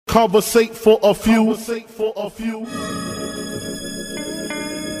Conversate for a few.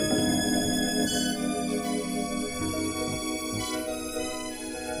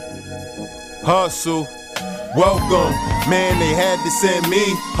 Hustle, welcome, man, they had to send me.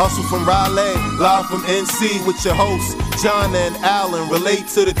 Hustle from Raleigh, live from NC with your hosts, John and Allen. Relate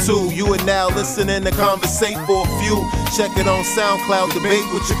to the two, you are now listening to Conversate for a few. Check it on SoundCloud, debate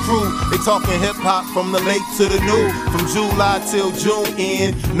with your crew. They talking hip-hop from the late to the new. From July till June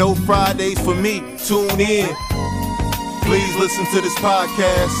end, no Fridays for me, tune in. Please listen to this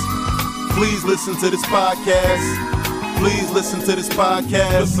podcast. Please listen to this podcast. Please listen to this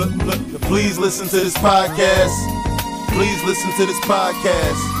podcast. Please listen to this podcast. Please listen to this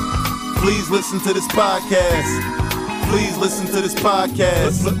podcast. Please listen to this podcast. Please listen to this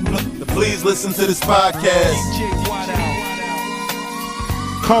podcast. Please listen to this podcast.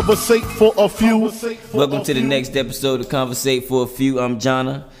 Conversate for a few. Welcome to the next episode of Conversate for a Few. I'm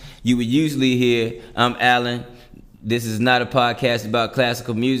Jonna. You would usually hear I'm Allen. This is not a podcast about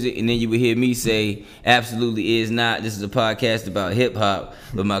classical music, and then you would hear me say, absolutely is not. This is a podcast about hip-hop,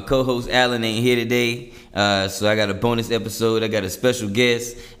 but my co-host Allen ain't here today, so I got a bonus episode. I got a special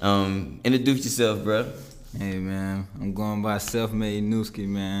guest. Introduce yourself, bro. Hey, man, I'm going by Self-Made Newski,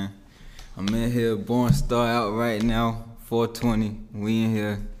 man. I'm in here, Born Star out right now, 420. We in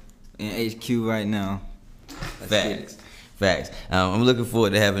here in HQ right now. Facts. I'm looking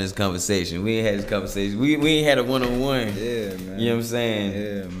forward to having this conversation. We ain't had this conversation. We ain't had a one-on-one. Yeah, man. You know what I'm saying?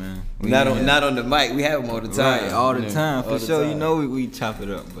 Yeah, man. Not on the mic. We have them all the time. Right, all the time. For sure, you know we chop it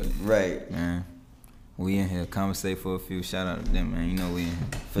up. But right. Man, we in here. Conversate for a few. Shout out to them, man. You know we in here.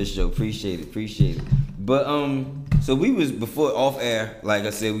 For sure. Appreciate it. But, so we was, before off air, like I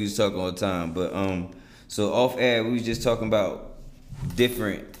said, we was talking all the time. But, so off air, we was just talking about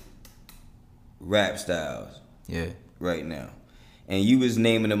different rap styles. Yeah. Right now, and you was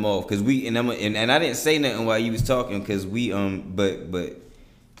naming them off because and I didn't say nothing while you was talking because but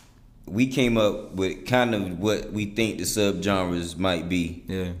we came up with kind of what we think the subgenres might be.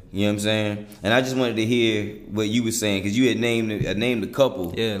 Yeah, you know what I'm saying. And I just wanted to hear what you were saying because you had named a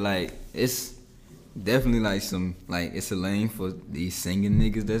couple. Yeah, like it's definitely like it's a lane for these singing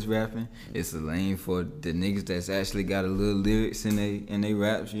niggas that's rapping. It's a lane for the niggas that's actually got a little lyrics in they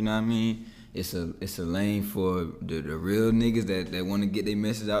raps. You know what I mean? It's a lane for the real niggas that want to get their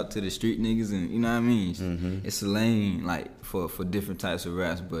message out to the street niggas, and you know what I mean. Mm-hmm. It's a lane like for different types of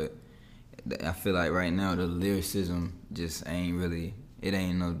raps, but I feel like right now the lyricism just ain't really. It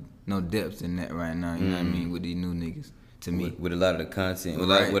ain't no depth in that right now. You know what I mean with these new niggas. To me, with a lot of the content,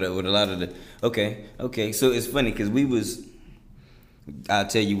 right. with a lot of the okay. So it's funny because we was. I'll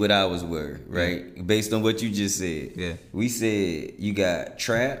tell you what ours were, right? Yeah. Based on what you just said. Yeah. We said you got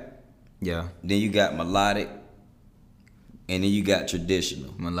trap. Yeah. Then you got melodic, and then you got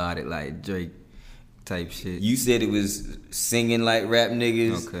traditional. Melodic, like Drake type shit. You said it was singing like rap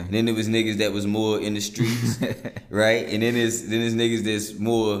niggas. Okay. And then there was niggas that was more in the streets, right? And then there's niggas that's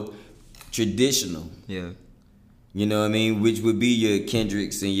more traditional. Yeah. You know what I mean? Which would be your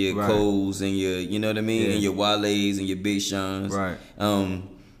Kendricks and your Coles and your, you know what I mean? Yeah. And your Wale's and your Big Sean's. Right.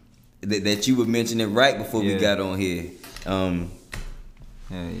 That you were mentioning right before we got on here.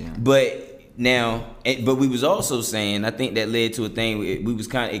 Yeah. But now, but we was also saying, I think that led to a thing. We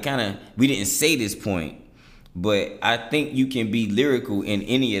didn't say this point, but I think you can be lyrical in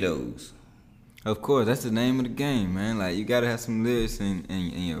any of those. Of course, that's the name of the game, man. Like you gotta have some lyrics in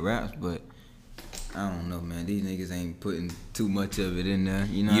your raps, but I don't know, man. These niggas ain't putting too much of it in there.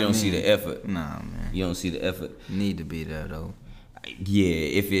 You know, you don't see the effort. Nah, man. You don't see the effort. Need to be there though. Yeah,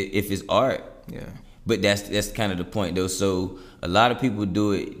 if it's art. Yeah. But that's kind of the point though. So a lot of people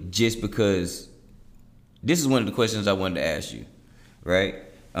do it just because. This is one of the questions I wanted to ask you, right?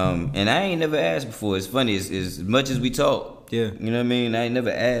 And I ain't never asked before. It's funny, as much as we talk. Yeah. You know what I mean? I ain't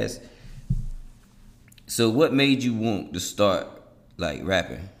never asked. So what made you want to start like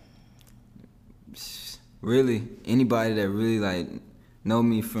rapping? Really, anybody that really like know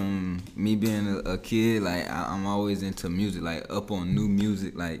me from me being a kid, like I'm always into music, like up on new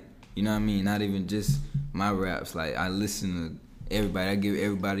music, like. You know what I mean? Not even just my raps. Like, I listen to everybody. I give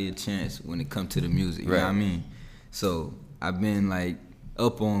everybody a chance when it comes to the music. You know what I mean? So, I've been, like,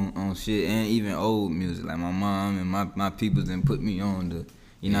 up on shit and even old music. Like, my mom and my people done put me on the,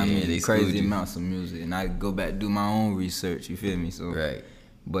 you know what I mean? The crazy amounts of music. And I go back do my own research. You feel me? So, right.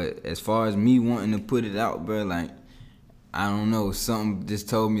 But as far as me wanting to put it out, bro, like, I don't know. Something just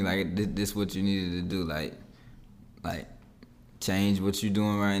told me, like, this what you needed to do. Like, change what you're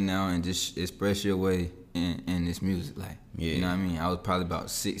doing right now and just express your way in this music. Like, Yeah. you know what I mean? I was probably about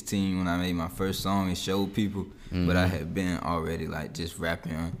 16 when I made my first song and showed people, but I had been already like just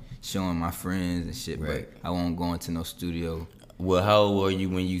rapping, showing my friends and shit. Right. But I won't go into no studio. Well, how old were you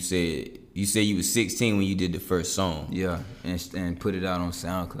when you said you was 16 when you did the first song? Yeah, and put it out on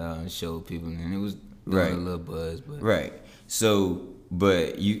SoundCloud and showed people, and it was Right. a little buzz. But Right. So,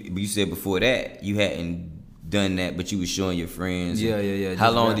 but you said before that you hadn't done that, but you was showing your friends. Yeah. How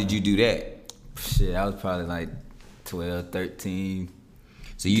just long rapping. did you do that? Shit, I was probably like 12, 13.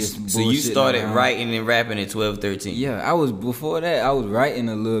 So you Just started bullshitting around. writing and rapping at 12, 13. Yeah, before that, I was writing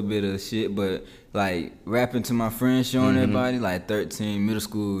a little bit of shit, but like rapping to my friends, showing everybody, like 13, middle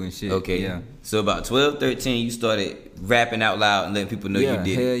school and shit. Okay. Yeah. So about 12, 13, you started rapping out loud and letting people know Yeah, you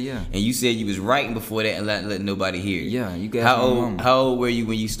did hell it. yeah. And you said you was writing before that and letting nobody hear it. Yeah, you got How my old? mama. How old were you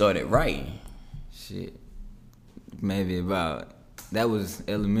when you started writing? Shit. Maybe that was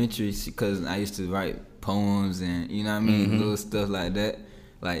elementary because I used to write poems and, you know what I mean, little stuff like that.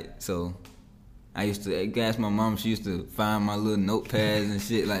 Like, so I used to ask my mom, she used to find my little notepads and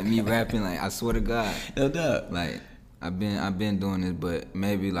shit, like me rapping, like I swear to God. No doubt. Like I've been doing this, but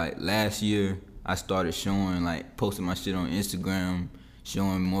maybe like last year I started showing, like posting my shit on Instagram,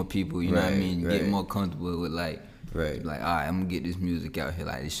 showing more people, you know what I Right, mean, right. get more comfortable with like Right. all right, I'm gonna get this music out here,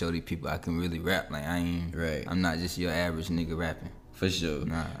 like to show these people I can really rap. Like Right. I'm not just your average nigga rapping. For sure.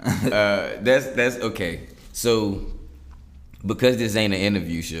 Nah. That's okay. So, because this ain't an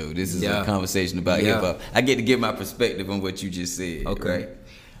interview show, this is Yeah. a conversation about Yeah. hip hop. I get to give my perspective on what you just said. Okay.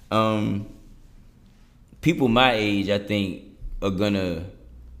 Right? People my age, I think, are gonna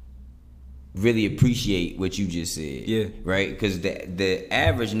really appreciate what you just said. Yeah. Right? Because the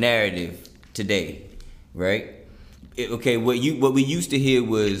average narrative today, right? What we used to hear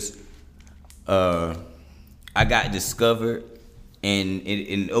was, I got discovered and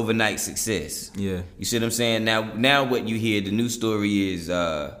in overnight success. Yeah. You see what I'm saying? Now what you hear, the new story is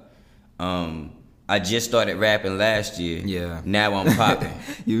I just started rapping last year. Yeah. Now I'm popping.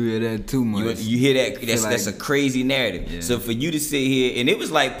 You hear that too much. You hear that? That's like- that's a crazy narrative. Yeah. So for you to sit here, and it was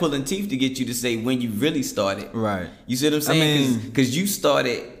like pulling teeth to get you to say when you really started. Right. You see what I'm saying? mean- Because you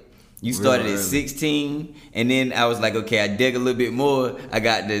started at early. 16, and then I was like, okay, I dug a little bit more. I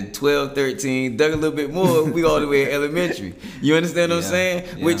got to 12, 13, dug a little bit more. We all the way in elementary. You understand what I'm Yeah, saying?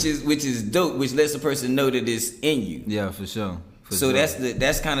 yeah. Which is dope. Which lets a person know that it's in you. Yeah, for sure. So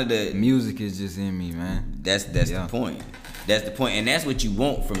that's kind of the music is just in me, man. that's Yeah. the point. That's the point, and that's what you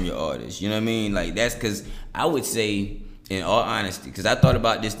want from your artist. You know what I mean? Like that's because I would say, in all honesty, because I thought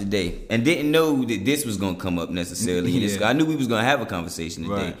about this today and didn't know that this was gonna come up necessarily. Yeah. I knew we was gonna have a conversation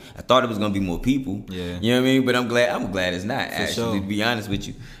today. Right. I thought it was gonna be more people. Yeah. You know what I mean? But I'm glad it's not. Actually, sure. to be honest with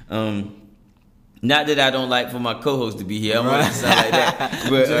you. Not that I don't like for my co-host to be here. I don't want it to sound like that.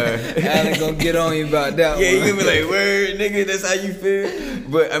 But Alan gonna get on you about that yeah, one. you gonna be like, word, nigga, that's how you feel.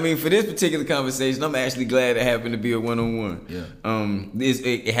 But I mean, for this particular conversation, I'm actually glad it happened to be a one-on-one. Yeah.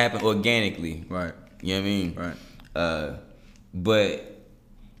 It happened organically. Right. You know what I mean? Right. But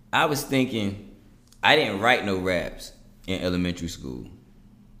I was thinking, I didn't write no raps in elementary school.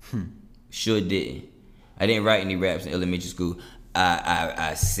 Sure didn't. I didn't write any raps in elementary school.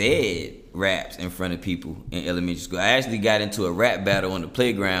 I said raps in front of people in elementary school. I actually got into a rap battle on the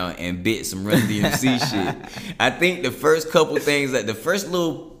playground and bit some Run DMC shit. I think the first couple things, like the first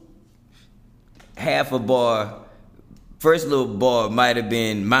little little bar might have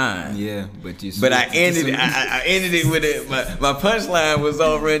been mine. Yeah, but you. But I switched it to I ended it with it. My punchline was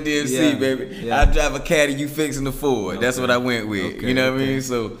all Run DMC, Yeah, baby. yeah. I drive a caddy, you fixing the Ford. That's what I went with. Okay, you know what I okay. mean?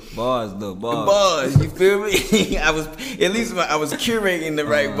 So bars though. Bars. bars, you feel me? I was curating the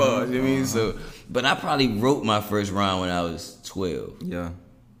right bars. You know what I mean? So, but I probably wrote my first rhyme when I was 12. Yeah.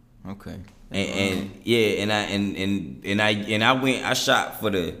 Okay. I shot for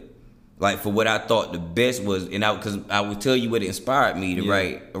what I thought the best was, because I would tell you what inspired me to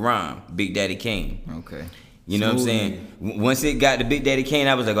write a rhyme. Big Daddy Kane. Okay. You know what I'm Smooth saying? Once it got to Big Daddy Kane,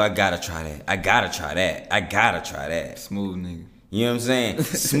 I was like, oh, I gotta try that. Smooth nigga. You know what I'm saying?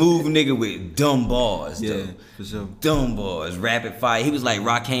 Smooth nigga with dumb bars, Yeah, though. for sure. Dumb bars, rapid fire. He was like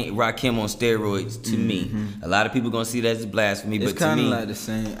Rakim on steroids to me. A lot of people gonna see that as blasphemy, It's but to kind of me, like the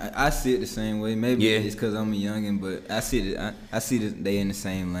same. I see it the same way. Maybe Yeah. it's because I'm a youngin', but I see that they in the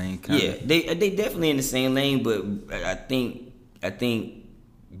same lane. Kinda. yeah, they definitely in the same lane. But I think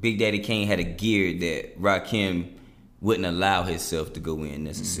Big Daddy Kane had a gear that Rakim wouldn't allow himself to go in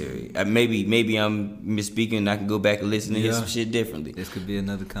necessarily. Maybe I'm misspeaking. And I can go back and listen to hear Yeah. some shit differently. This could be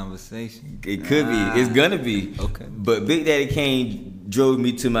another conversation. It could be. It's gonna be. Okay. But Big Daddy Kane drove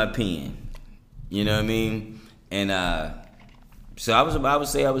me to my pen. You know what I mean? And so I would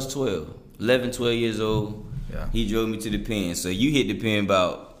say I was 12. 11, 12 years old. Yeah. He drove me to the pen. So you hit the pen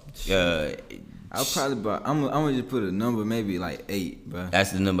about. I'll probably about. I'm gonna just put a number, maybe like 8, bro.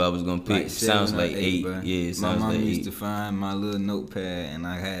 That's the number I was gonna pick. Like Sounds 7 or like 8. bro. Yeah, it my sounds mom like used 8. to find my little notepad, and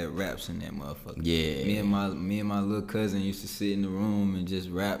I had raps in that motherfucker. Yeah. Me and my little cousin used to sit in the room and just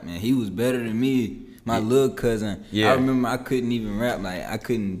rap. Man, he was better than me. My little cousin. Yeah. I remember I couldn't even rap. Like I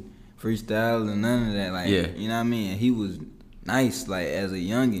couldn't freestyle or none of that. Like Yeah. you know what I mean. And he was nice, like as a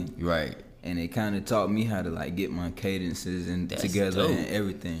youngin. Right. And it kind of taught me how to like get my cadences and That's together dope. and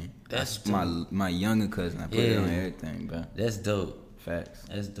everything. That's my younger cousin. I put it on everything, bro. That's dope. Facts.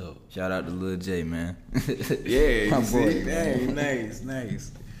 That's dope. Shout out to Lil J, man. Yeah, my you boy. see? Dang,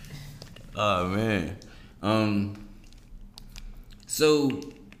 nice. Oh man. So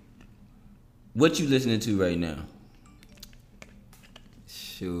what you listening to right now?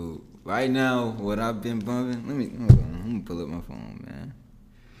 Shoot. Right now, what I've been bumping. Hold on. Let me pull up my phone, man.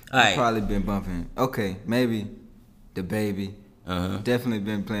 Alright. Probably been bumping. Okay, maybe The Baby. Uh-huh. Definitely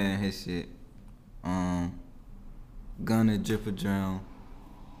been playing his shit. Gunna, Drip or Drown.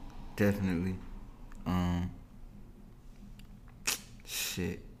 Definitely.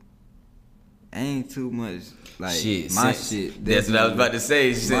 Shit. Ain't too much like my shit. That's what I was about to say.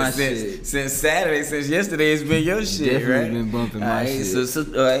 My Since Saturday, since yesterday, it's been your shit, Definitely right? been bumping my Alright, shit. So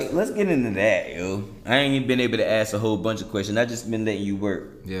all right, let's get into that, yo. I ain't even been able to ask a whole bunch of questions. I just been letting you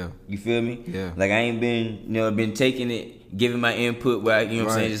work. Yeah. You feel me? Yeah. Like I ain't been, been taking it, giving my input where I, what I'm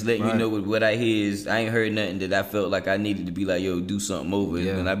saying, just letting you know what I hear is I ain't heard nothing that I felt like I needed to be like, yo, do something over it.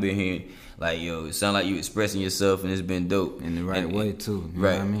 Yeah. And I've been hearing like, yo, it sound like you expressing yourself and it's been dope. In the right way too. You know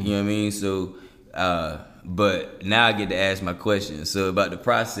Right. what I mean? You know what I mean? So but now I get to ask my question. So about the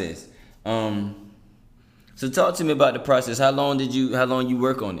process. So talk to me about the process. How long you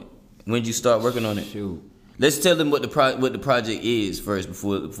work on it? When did you start working on it? Shoot. Let's tell them what the project is first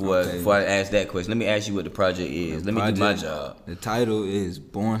before I ask that question. Let me ask you what the project is. Let me do my job. The title is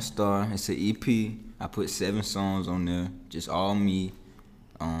Born Star. It's an EP. I put 7 songs on there, just all me.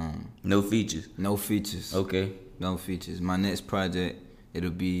 No features. No features. Okay. No features. My next project, it'll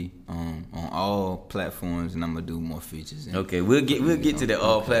be on all platforms, and I'm gonna do more features. Okay, we'll get to the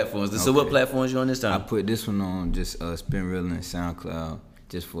all platforms. So what platforms you on this I time? put this one on just Spinrilla and SoundCloud,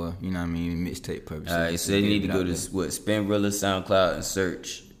 just for mixtape purposes. All right, so they need to go to Spinrilla, SoundCloud, and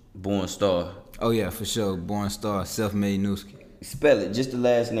search Born Star. Oh yeah, for sure. Born Star, Self-Made Newski. Spell it, just the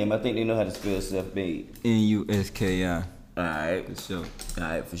last name. I think they know how to spell self-made. Nuski. All right, For sure. all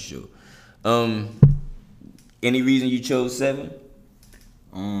right, for sure. Any reason you chose 7?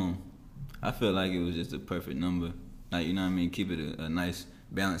 I feel like it was just a perfect number. Like, you know what I mean? Keep it a nice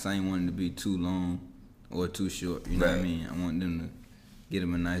balance. I ain't want it to be too long or too short. You know what I Right. mean? I want them to get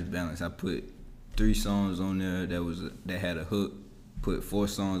them a nice balance. I put 3 songs on there that had a hook. Put 4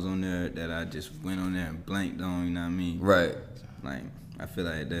 songs on there that I just went on there and blanked on. You know what I mean? Right. Like, I feel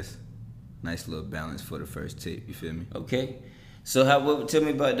like that's nice little balance for the first tape. You feel me? Okay. So tell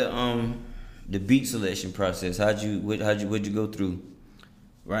me about the beat selection process. What'd you go through?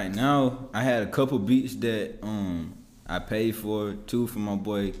 Right now, I had a couple beats that I paid for, 2 from my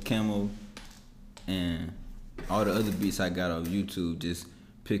boy Camo, and all the other beats I got off YouTube, just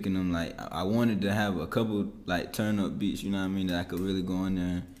picking them. Like, I wanted to have a couple like turn up beats, you know what I mean, that I could really go in there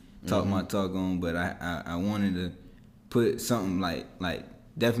and talk my talk on, but I wanted to put something like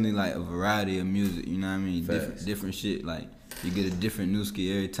definitely like a variety of music, you know what I mean? Different shit, like you get a different Newski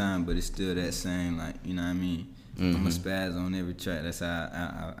every time, but it's still that same, like, you know what I mean? I'm a spaz on every track. That's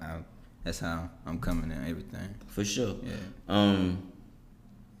how I'm coming in everything. For sure.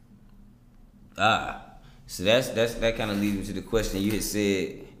 Yeah. So that kind of leads me to the question. You had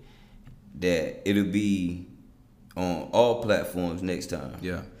said that it'll be on all platforms next time.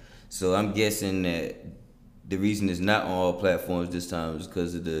 Yeah. So I'm guessing that the reason it's not on all platforms this time is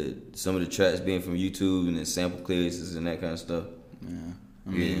because of some of the tracks being from YouTube and the sample clearances and that kind of stuff. Yeah. I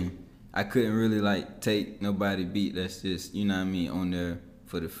mean, I couldn't really like take nobody beat that's just, you know what I mean, on there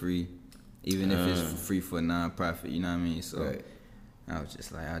for the free, even if it's free for a non-profit, you know what I mean? So Right. I was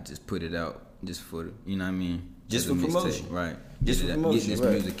just like, I just put it out just for the, you know what I mean? Just as a for mixtape. promotion. Right. Just for promotion, Get this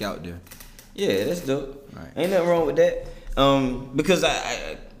right. music out there. Yeah, that's dope. Right. Ain't nothing wrong with that. Because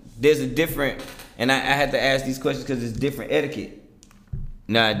I there's a different, and I had to ask these questions because it's different etiquette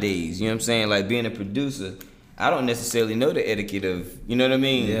nowadays. You know what I'm saying? Like being a producer, I don't necessarily know the etiquette of, you know what I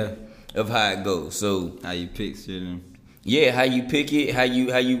mean? Yeah. Of how it goes. So How you pick shit and yeah, how you pick it, how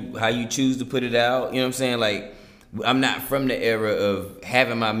you choose to put it out. You know what I'm saying? Like I'm not from the era of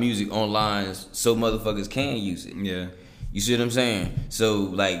having my music online so motherfuckers can use it. yeah. You see what I'm saying? So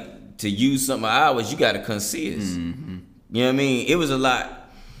like to use something of ours, you gotta consist. Mm-hmm. You know what I mean? It was a lot.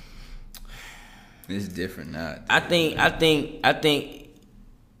 It's different now. I think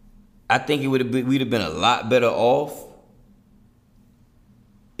it would have been, we'd have been a lot better off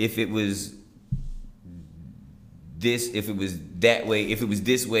if it was that way, if it was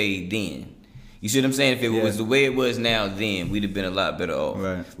this way then. You see what I'm saying? If it was the way it was now then, we'd have been a lot better off.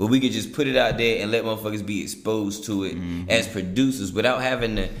 Right. But we could just put it out there and let motherfuckers be exposed to it as producers without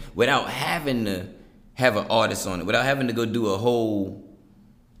having to have an artist on it, without having to go do a whole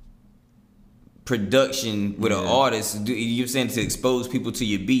production with an artist. You know what I'm saying? To expose people to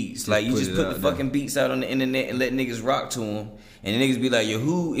your beats. Like, you just put the fucking beats out on the internet and let niggas rock to them. And the niggas be like, yo,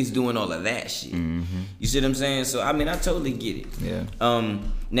 who is doing all of that shit? You see what I'm saying? So, I mean, I totally get it. Yeah.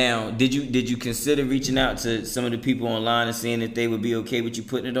 Now, did you consider reaching out to some of the people online and seeing if they would be okay with you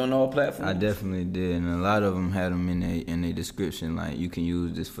putting it on all platforms? I definitely did, and a lot of them had them in their description. Like, you can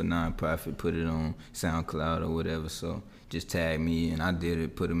use this for nonprofit, put it on SoundCloud or whatever. So just tag me, and I did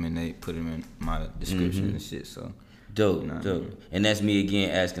it. Put them in my description and shit. So dope, you know dope. I mean? And that's me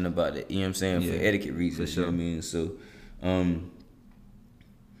again asking about it. You know what I'm saying? Yeah, for etiquette reasons. for sure. You know what I mean? So,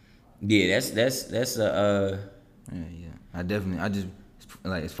 yeah, that's a. Yeah. I just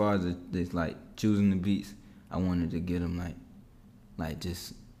like, as far as this like choosing the beats, I wanted to get them like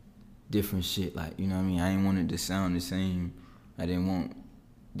just different shit. Like, you know what I mean? I ain't wanted to sound the same. I didn't want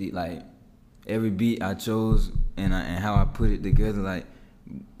like every beat I chose and how I put it together, like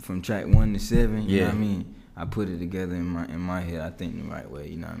from track 1 to 7. You know what I mean? I put it together in my head. I think the right way.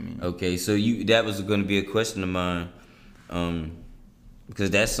 You know what I mean? Okay, so that was going to be a question of mine,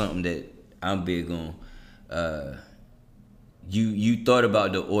 because that's something that I'm big on. You thought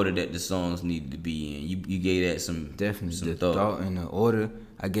about the order that the songs needed to be in. You gave that some definitely some the thought and the order.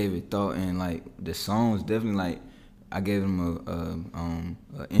 I gave it thought, and like the songs definitely, like I gave them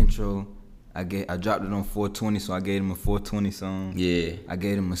a intro. I dropped it on 420, so I gave them a 420 song. Yeah. I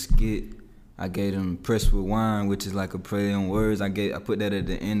gave them a skit. I gave them Press Rewind, which is like a play on words. I put that at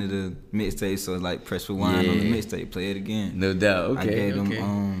the end of the mixtape, so it's like Press Rewind on the mixtape. Play it again. No doubt. Okay. I gave them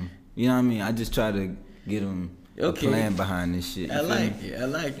you know what I mean? I just try to get them a plan behind this shit. I like it.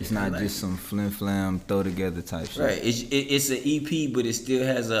 It's not just some flim flam throw together type shit. Right. It's an EP, but it still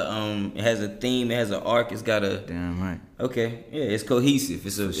has a theme. It has an arc. It's got a. Damn right. Okay. Yeah. It's cohesive.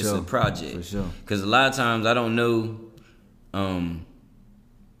 It's a project. For sure. Because a lot of times I don't know.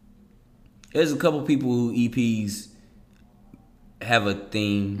 There's a couple people who EPs have a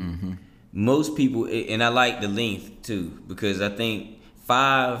theme. Most people, and I like the length too, because I think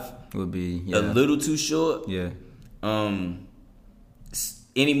 5 would be a little too short. Yeah.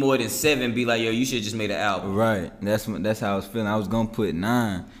 Any more than 7, be like, yo, you should just made an album. Right. That's how I was feeling. I was gonna put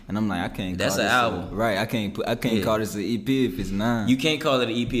 9, and I'm like, I can't. That's call an this album. Right. I can't call this an EP if it's 9. You can't call it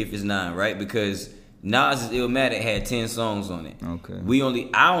an EP if it's 9, right? Because Nas' Illmatic had 10 songs on it. Okay.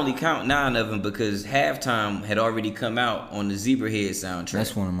 I only count 9 of them because Halftime had already come out on the Zebrahead soundtrack.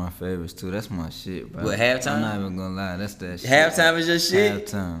 That's one of my favorites too. That's my shit, bro. What, Halftime? I'm not even gonna lie. That's that shit. Halftime is your shit?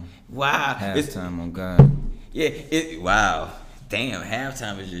 Halftime. Wow. Halftime on God. Yeah. Wow. Damn,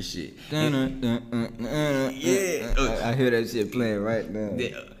 Halftime is your shit. Yeah. I hear that shit playing right now.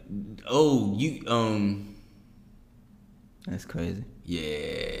 That's crazy.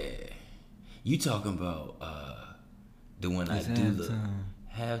 Yeah. You talking about the one It's I do Halftime. look.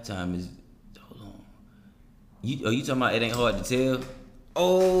 Halftime is, hold on. You talking about It Ain't Hard to Tell?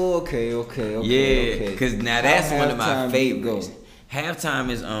 Oh, okay. Yeah, because now that's How one of my Halftime favorites. go? Halftime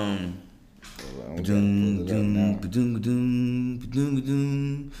is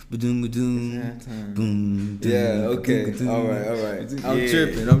Yeah, okay. All right. I'm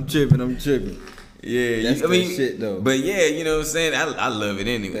tripping. Yeah, That's that shit though. But yeah, you know what I'm saying? I love it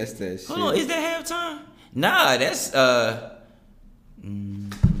anyway. That's that shit. Hold on, is that Halftime? Nah, that's I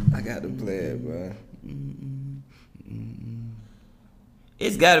got to play it, bro.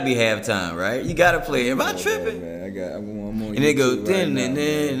 it's gotta be Halftime, right? You gotta play it. Am I tripping? Man, I'm on And it goes YouTube right now, man.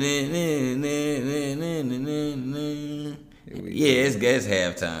 yeah, it's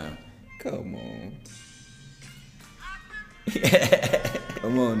Halftime. Come on.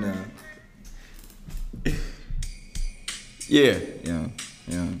 Come on now. Yeah. Yeah.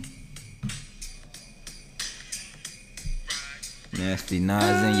 Nasty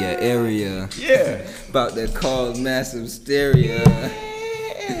Nas in your area. Yeah. About to cause massive hysteria.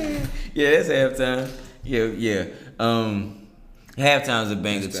 Yeah, that's Halftime. Yeah. Halftime's a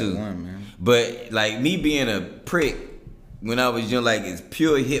banger That's that too. one, man. But like me being a prick when I was young, like it's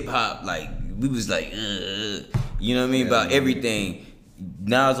pure hip hop. Like we was like, you know what I mean, about everything.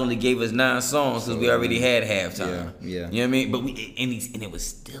 Nas only gave us 9 songs because we already had Halftime. Yeah. You know what I mean? But and it was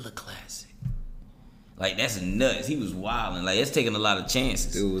still a classic. Like that's nuts. He was wilding. Like it's taking a lot of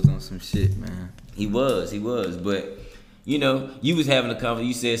chances. Dude was on some shit, man. He was, but you know, you was having a conversation.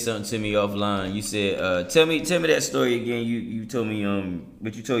 You said something to me offline. You said, "Tell me that story again." You told me,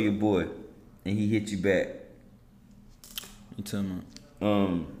 but you told your boy, and he hit you back. You tell me.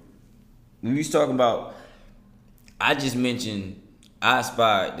 When you was talking about, I just mentioned I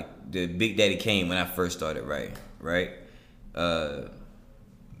aspired the Big Daddy Kane when I first started writing, right?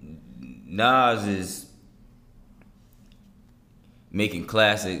 Nas is making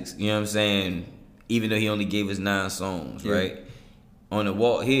classics, you know what I'm saying? Even though he only gave us 9 songs, right? On the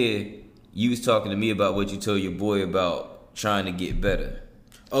walk here, you was talking to me about what you told your boy about trying to get better.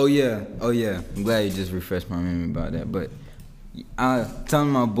 Oh yeah. I'm glad you just refreshed my memory about that. But I telling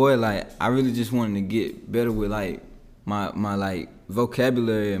my boy, like, I really just wanted to get better with like my like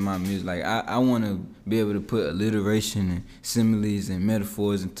vocabulary in my music. Like I want to be able to put alliteration and similes and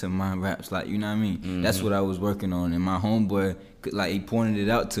metaphors into my raps. Like, you know what I mean? Mm-hmm. That's what I was working on. And my homeboy, like, he pointed it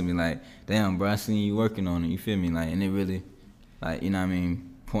out to me. Like, damn, bro, I seen you working on it. You feel me? Like, and it really, like, you know what I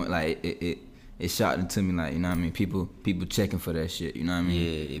mean? It shocked into me, like, you know what I mean? People checking for that shit. You know what I mean?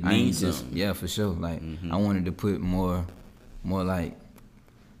 Yeah, it means something. Yeah, for sure. Like, I wanted to put more like,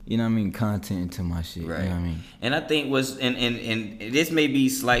 you know what I mean, content into my shit. Right. You know what I mean? And I think and this may be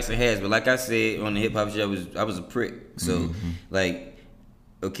slice and has, but like I said on the hip hop show, I was a prick. So like,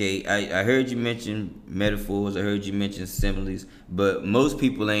 okay, I heard you mention metaphors, I heard you mention similes, but most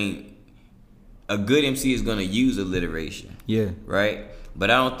people ain't. A good MC is gonna use alliteration. Yeah. Right? But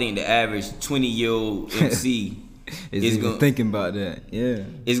I don't think the average 20-year-old MC is even thinking about that. Yeah.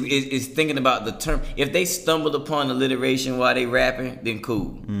 Is thinking about the term. If they stumbled upon alliteration while they rapping, then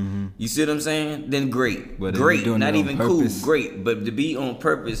cool. Mm-hmm. You see what I'm saying? Then great. But great. Not even cool. Great. But to be on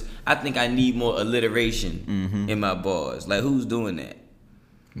purpose, I think I need more alliteration in my bars. Like, who's doing that?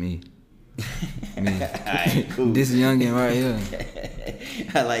 Me. Right, cool. This youngin' right here.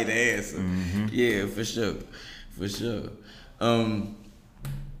 I like the answer. Mm-hmm. Yeah, for sure.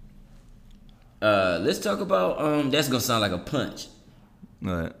 Let's talk about that's gonna sound like a punch.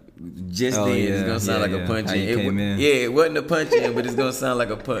 What? It's gonna sound like a punch. How you came in. Yeah, it wasn't a punch in, but it's gonna sound like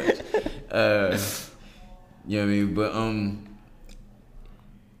a punch. You know what I mean? But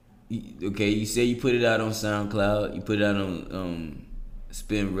okay, you say you put it out on SoundCloud, you put it out on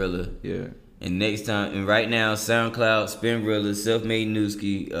Spinrilla. Yeah. And next time, and right now, SoundCloud, Spinrilla, Self-Made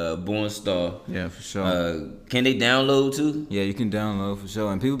Newski, Born Star. Yeah, for sure. Can they download too? Yeah, you can download for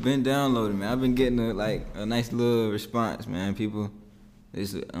sure. And people been downloading, man. I've been getting a nice little response, man. People,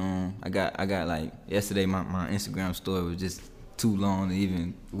 I got like yesterday. My Instagram story was just too long to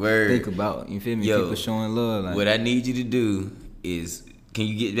even think about. You feel me? Yo, people showing love. Like, what I need you to do is, can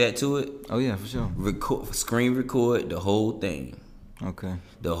you get back to it? Oh yeah, for sure. Screen record the whole thing. Okay.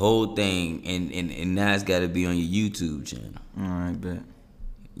 The whole thing, and now it's got to be on your YouTube channel. All right, bet.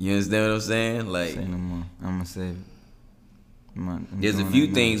 You understand what I'm saying? Like, say no more. I'm gonna save it. There's a few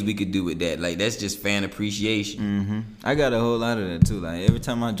things we could do with that. Like, that's just fan appreciation. Mm-hmm. I got a whole lot of that too. Like, every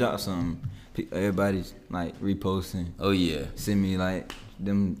time I drop something, everybody's like reposting. Oh yeah. Send me like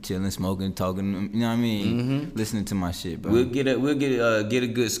them chilling, smoking, talking. You know what I mean? Mm-hmm. Listening to my shit, bro. We'll get a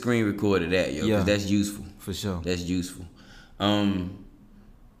good screen record of that, yo. Cause that's useful. For sure. That's useful.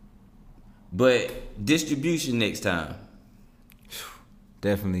 But distribution next time.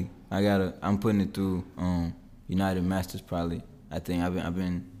 Definitely. I'm putting it through United Masters probably. I think I've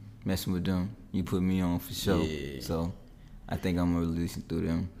been messing with them. You put me on for sure. Yeah. So I think I'm gonna release it through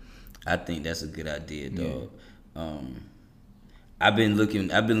them. I think that's a good idea, dog. Yeah. I've been looking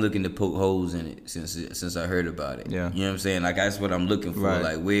to poke holes in it since I heard about it. Yeah. You know what I'm saying? Like, that's what I'm looking for. Right.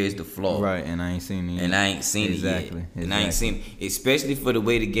 Like, where's the flaw? Right, and I ain't seen it yet. Exactly. And I ain't seen it. Especially for the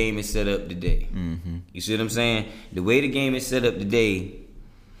way the game is set up today. Mm-hmm. You see what I'm saying? The way the game is set up today,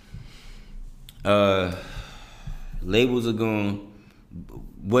 labels are going,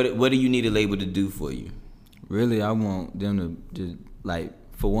 what do you need a label to do for you? Really, I want them to just, like,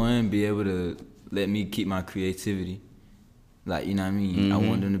 for one, be able to let me keep my creativity. Like, you know what I mean? Mm-hmm. I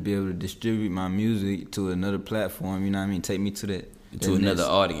want them to be able to distribute my music to another platform, you know what I mean? Take me to that another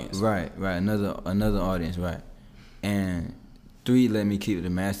audience. Right, another audience, right. And 3, let me keep the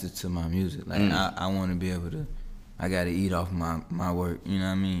masters to my music. Like, I want to be able to, I got to eat off my work, you know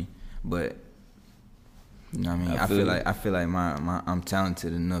what I mean? But, you know what I mean? I feel like I'm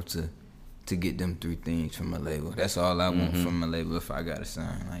talented enough to get them 3 things from a label. That's all I want from a label if I got to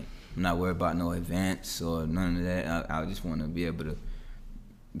sign. Like, I'm not worried about no advance or none of that. I just want to be able to,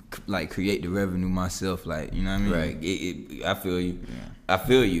 like, create the revenue myself. Like, you know what I mean? Right. I feel you. Yeah. I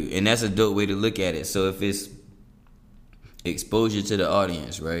feel you. And that's a dope way to look at it. So if it's exposure to the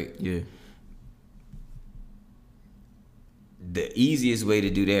audience, right? Yeah. The easiest way to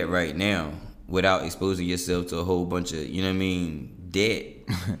do that right now without exposing yourself to a whole bunch of, you know what I mean, debt.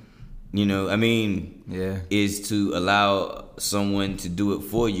 You know, I mean, Yeah. is to allow someone to do it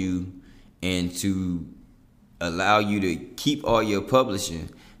for you and to allow you to keep all your publishing,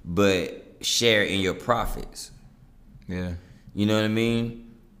 but share in your profits. Yeah. You know what I mean?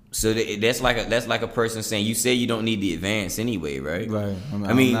 So that's like a person saying, you say you don't need the advance anyway, right? Right.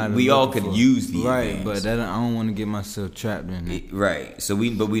 I mean, not we all looking could for- use the right, advance. but I don't want to get myself trapped in it. Right. So we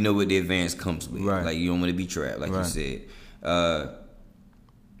know what the advance comes with. Right. Like, you don't want to be trapped, like you Right. said.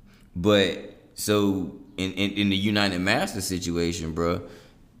 But so in the United Master situation, bro,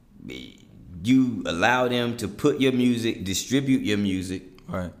 you allow them to put your music, distribute your music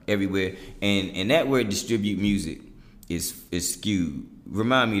Right. everywhere, and that word distribute music is skewed.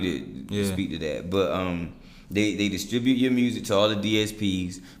 Remind me to Yeah. speak to that, but they distribute your music to all the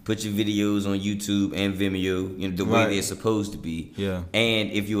DSPs, put your videos on YouTube and Vimeo, you know, the way Right. they're supposed to be. Yeah.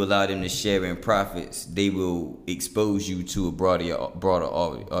 And if you allow them to share in profits, they will expose you to a broader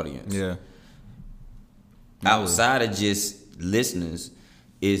audience. Yeah. Outside of just listeners,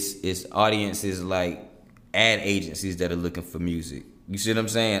 it's audiences like ad agencies that are looking for music. You see what I'm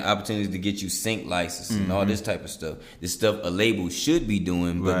saying? Opportunities to get you sync license and all this type of stuff. This stuff a label should be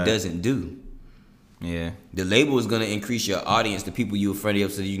doing but Right. doesn't do. Yeah. The label is gonna increase your audience, the people you're friendly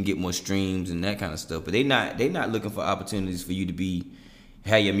of, so that you can get more streams and that kind of stuff. But they not looking for opportunities for you to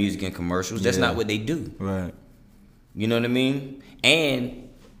have your music in commercials. That's Yeah. not what they do. Right. You know what I mean? And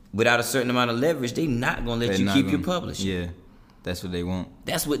without a certain amount of leverage, they not gonna let They're you not keep your gonna- publishing. Yeah. That's what they want.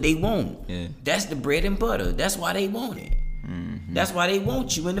 That's what they want. Yeah. That's the bread and butter. That's why they want it. Mm-hmm. That's why they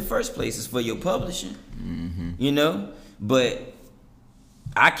want you in the first place, is for your publishing. Mm-hmm. You know? But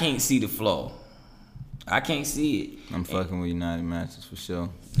I can't see the flaw. I can't see it. I'm fucking with United Masters for sure.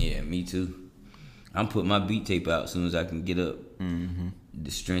 Yeah, me too. I'm putting my beat tape out as soon as I can get up. Mm-hmm.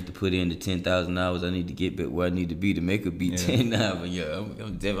 The strength to put in the 10,000 hours I need to get back where I need to be to make a beat Yeah. 10 now. But yeah,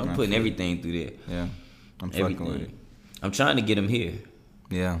 I'm putting everything through there. Yeah. I'm fucking Everything. with it. I'm trying to get them here.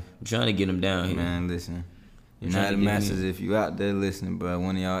 Yeah. I'm trying to get them down here. Man, listen. I'm trying to United get Masters, me. if you out there listening, bro,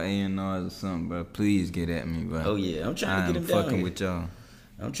 one of y'all A&Rs or something, bro, please get at me, bro. Oh yeah, I'm trying to I'm get them down fucking here. with y'all.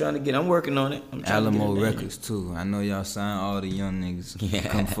 I'm working on it. I'm trying to Alamo get them down Records too. I know y'all sign all the young niggas. Yeah.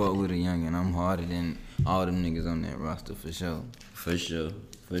 Come fuck with a youngin'. I'm harder than all them niggas on that roster for sure. For sure.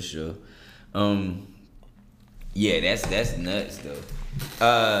 Yeah, that's nuts though.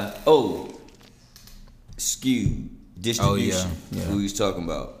 SKU distribution. Yeah. Who he's talking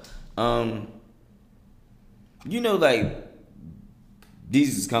about. You know, like,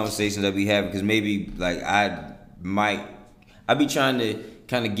 these is conversations that we have because maybe like I be trying to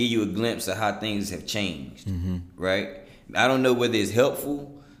kind of give you a glimpse of how things have changed, right? I don't know whether it's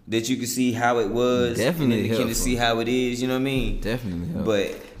helpful that you can see how it was, Definitely and then you can helpful. see how it is. You know what I mean? Definitely helpful.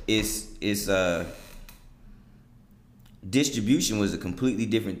 But it's distribution was a completely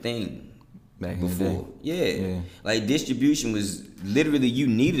different thing Back in the before. day. Yeah. Yeah. Like, distribution was literally, you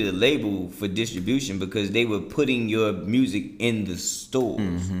needed a label for distribution because they were putting your music in the stores.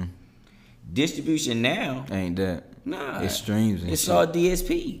 Mm-hmm. Distribution now, Ain't that? nah, It's streams and it's shit. all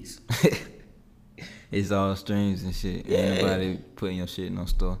DSPs. It's all streams and shit. Yeah. Ain't nobody putting your shit in no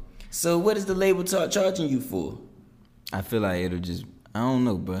store. So what is the label charging you for? I feel like it'll just, I don't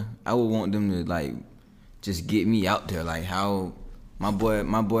know, bro. I would want them to like just get me out there, like how my boy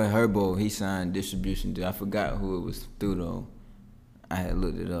Herbo, he signed distribution deal. I forgot who it was through though. I had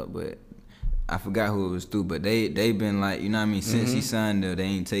looked it up, but I forgot who it was through. But they been like, you know what I mean, since he signed there, they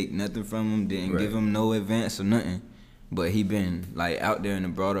ain't take nothing from him, didn't give him no advance or nothing. But he been like out there in the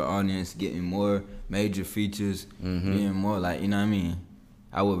broader audience, getting more major features, being more like, you know what I mean.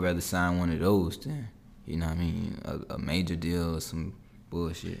 I would rather sign one of those than, you know what I mean, a major deal or some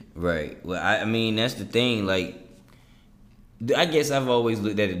bullshit. Right. Well, I mean, that's the thing. Like, I guess I've always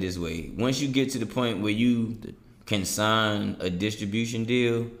looked at it this way. Once you get to the point where you can sign a distribution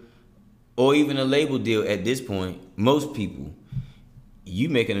deal or even a label deal at this point, most people, you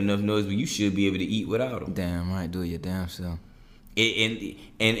making enough noise where you should be able to eat without them. Damn right, do it your damn self. And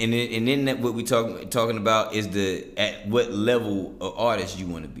then that what we talking about is at what level of artist you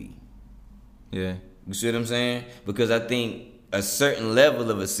want to be. Yeah. You see what I'm saying? Because I think a certain level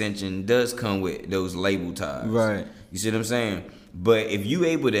of ascension does come with those label ties. Right. You see what I'm saying? But if you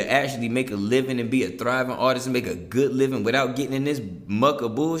able to actually make a living and be a thriving artist and make a good living without getting in this muck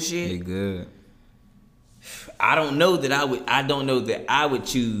of bullshit, They good. I don't know that I would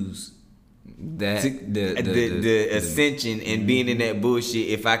choose That the ascension and being in that bullshit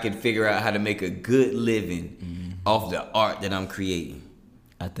if I could figure out how to make a good living off the art that I'm creating.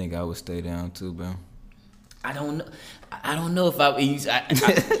 I think I would stay down too, bro. I don't know. I don't know if I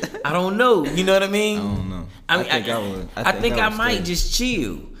don't know. You know what I mean? I don't know. I mean, I think I might stay. just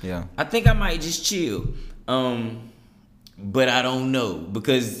chill. Yeah. I think I might just chill. But I don't know,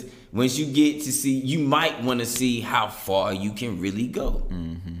 because once you get to see, you might want to see how far you can really go.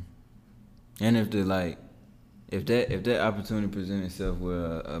 Mm-hmm. And if that opportunity presented itself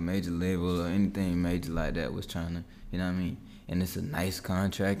where a major label or anything major like that was trying to, you know what I mean, and it's a nice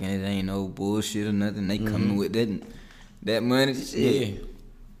contract and it ain't no bullshit or nothing, they coming with that money, shit.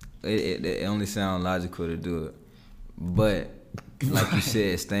 Yeah. It only sounds logical to do it, but like you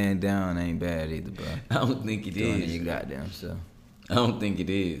said, staying down ain't bad either, bro. I don't think it Doing is. your goddamn self. I don't think it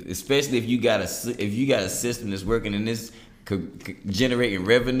is, especially if you got a system that's working and this generating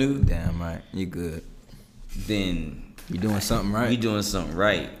revenue. Damn right, you good. Then You doing something right. you doing something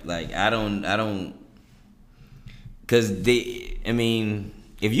right. Like I don't, cause I mean,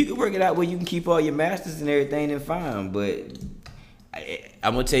 if you can work it out where you can keep all your masters and everything, then fine. But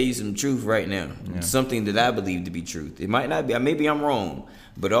I'm gonna tell you some truth right now. Yeah. Something that I believe to be truth. It might not be. Maybe I'm wrong.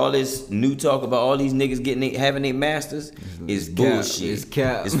 But all this new talk about all these niggas having their masters is bullshit. It's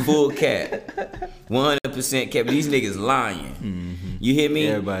cap. It's full cap. 100% cap. These niggas lying. Mm-hmm. You hear me?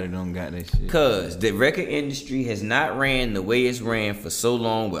 Everybody don't got that shit. Cause the record industry has not ran the way it's ran for so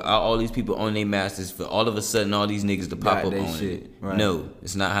long, without all these people on their masters, for all of a sudden all these niggas to pop Got up they on shit, it. right. No,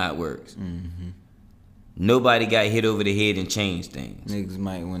 it's not how it works. Mm-hmm. Nobody got hit over the head and changed things. Niggas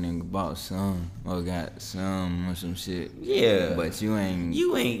might went and bought some or got some or some shit. Yeah. But you ain't.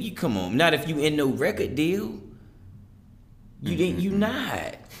 You come on. Not if you in no record deal. You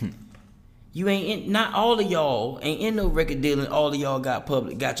not. You ain't in, not all of y'all ain't in no record deal, and all of y'all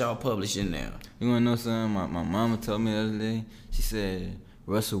got y'all publishing now. You wanna know something? My mama told me the other day. She said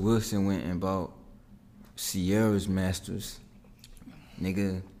Russell Wilson went and bought Sierra's masters.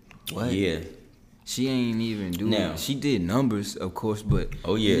 Nigga, what? Yeah. She ain't even doing. Now- She did numbers, of course, but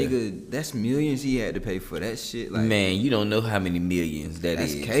Oh, yeah. nigga, that's millions he had to pay for that shit. Like, Man, you don't know how many millions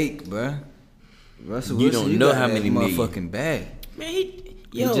that's is. cake, bruh. Russell You Wilson, don't know got how that many million. motherfucking bag. Man, He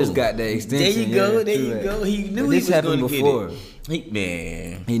just got that extension. There you go. yeah, There true you that. go. He knew But he this was happened going to before. get it.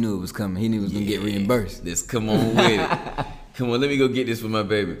 Man, He knew it was coming. He knew he was gonna get reimbursed. Let's come on with it. Come on, let me go get this for my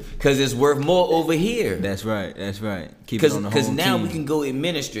baby. Cause it's worth more over here. That's right. That's right. Keep it on the whole Cause now team. we can go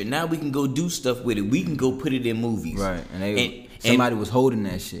administer it. Now we can go do stuff with it. We can go put it in movies. Right, and somebody was holding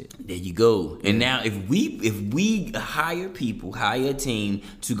that shit. There you go. And now if we hire a team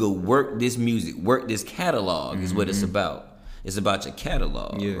to go work this music, work this catalog is what it's about. It's about your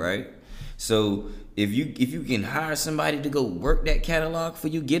catalog, Yeah. right? So if you can hire somebody to go work that catalog for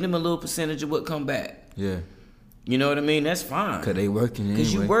you, get them a little percentage of what come back. Yeah, You know what I mean? That's fine. cause they working anyway.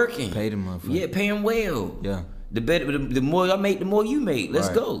 Cause you working. Pay them motherfuckers. Yeah, pay them well. Yeah. The better, the more I make, the more you make. Let's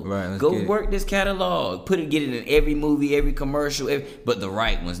Right, go. right, let's go get it. work this catalog. Get it in every movie, every commercial, but the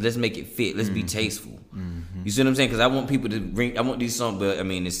right ones. Let's make it fit. Let's be tasteful. You see what I'm saying? Because I want people to bring. I want these songs, but I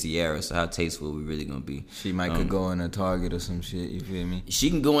mean it's Sierra, so how tasteful we really gonna be? She might could go in a Target or some shit. You feel me?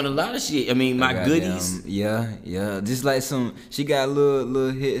 She can go in a lot of shit. I mean, my Goddamn, goodies. Yeah. Just like some. She got little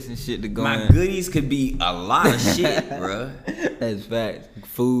hits and shit to go My in. goodies could be a lot of shit, bruh. That's fact.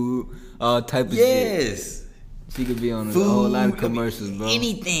 Food, all type of shit. Yes. She could be on a Food, whole lot I of mean, commercials, bro.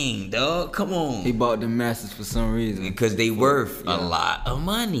 Anything, dog. Come on. He bought them masters for some reason. Because they worth Yeah. a lot of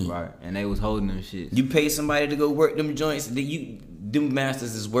money. Right, and they was holding them shit. You pay somebody to go work them joints, them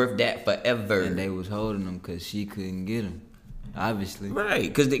masters is worth that forever. And they was holding them because she couldn't get them. Obviously.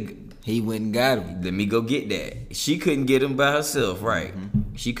 Right, because He went and got them. let me go get that. She couldn't get them by herself, right?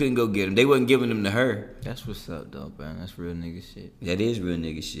 She couldn't go get them. They wasn't giving them to her. That's what's up, though, man. That's real nigga shit. That is real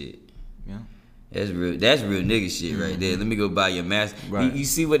nigga shit. Yeah. That's real nigga shit right there. Let me go buy your master. Right. You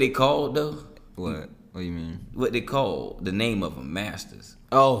see what they called though? What? What do you mean? What they called the name of them, masters,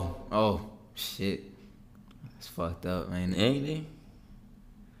 Oh, shit. It's fucked up, man. ain't they?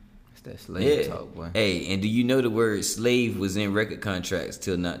 It's that slave talk, boy. Hey, and do you know the word slave was in record contracts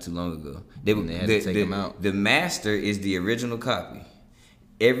till not too long ago? They had to take them out. The master is the original copy.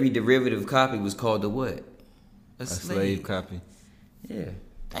 Every derivative copy was called a what? A slave copy. Yeah.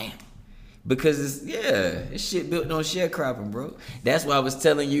 Damn. Because it's shit built on sharecropping, bro. That's why I was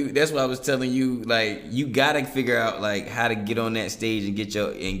telling you, like, you gotta figure out like how to get on that stage and get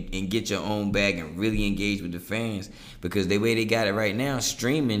your own bag and really engage with the fans. Because the way they got it right now,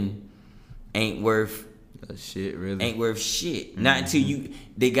 streaming ain't worth Shit, really. ain't worth shit. Not until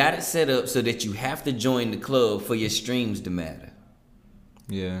they got it set up so that you have to join the club for your streams to matter.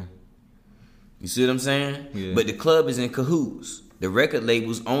 Yeah. You see what I'm saying? Yeah. But the club is in cahoots. The record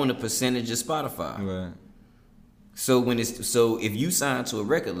labels own a percentage of Spotify. Right. So if you sign to a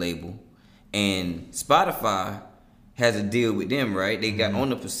record label And Spotify has a deal with them, right? They got on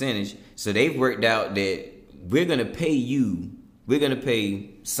the percentage. So they've worked out that we're going to pay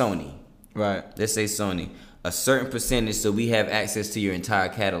Sony. Right. Let's say Sony. A certain percentage so we have access to your entire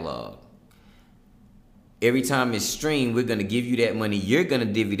catalog. Every time it's streamed, we're going to give you that money. You're going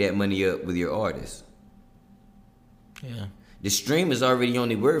to divvy that money up with your artist. Yeah. The stream is already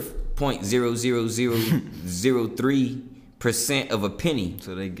only worth 0.00003% of a penny.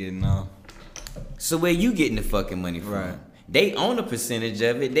 So they getting off. So where you getting the fucking money from? Right. They own a percentage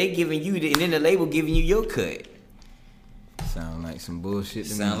of it. They giving you and then the label giving you your cut. Sound like some bullshit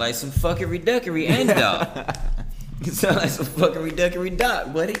to me. Sound like some fucking reduckery and dog. It sound like some fucking reduckery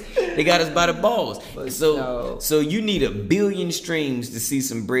dog, buddy. They got us by the balls. So you need 1 billion streams to see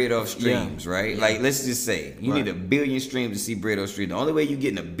some bread off streams, right? Yeah. Like let's just say you need 1 billion streams to see bread off streams. The only way you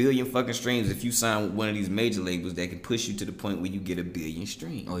getting 1 billion fucking streams if you sign with one of these major labels that can push you to the point where you get 1 billion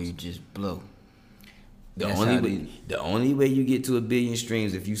streams. Or you just blow. The only way you get to 1 billion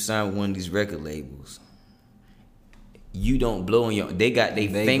streams if you sign with one of these record labels. You don't blow on your. They got their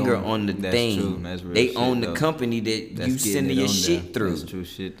finger on the thing. True. That's real they shit, own though. the company that you sending your shit through. That's true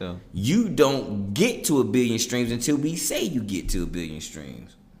shit though. You don't get to 1 billion streams until we say you get to 1 billion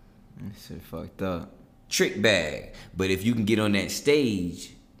streams. That shit fucked up. Trick bag. But if you can get on that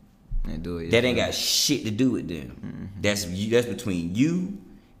stage, And do it. that ain't got shit to do with them. Mm-hmm. That's between you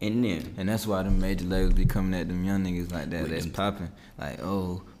and them. And that's why the major labels be coming at them young niggas like that. With That's them. popping. Like,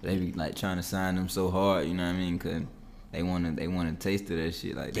 oh, they be like trying to sign them so hard. You know what I mean? Cause they want a taste of that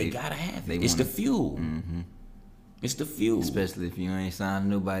shit. Like They gotta have they it. It's the wanna- fuel. Mm-hmm. It's the fuel. Especially if you ain't signed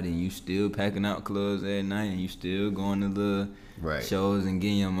nobody and you still packing out clubs at night and you still going to the Right. shows and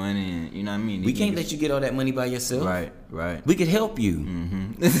getting your money and you know what I mean. We can't let you get all that money by yourself. Right. We could help you.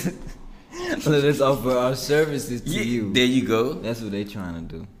 Mm-hmm. Let us offer our services to you. There you go. That's what they trying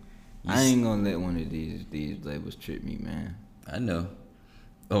to do. I ain't gonna let one of these labels trip me, man. I know.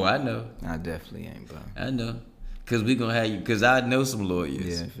 Oh, I know. I definitely ain't, bro. I know. Cause we gonna have you. Cause I know some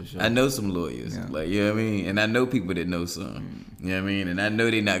lawyers. Yeah, for sure. I know some lawyers. Yeah. Like, you know what I mean? And I know people that know some. You know what I mean? And I know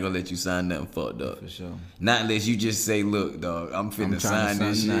they not gonna let you sign nothing fucked up. For sure. Not unless you just say, look, dog, I'm finna trying sign to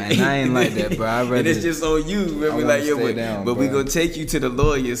this sign- shit. nah, and I ain't like that, bro. I and rather- it's just on you. Remember, wanna like, yo, stay down, but we bro. gonna take you to the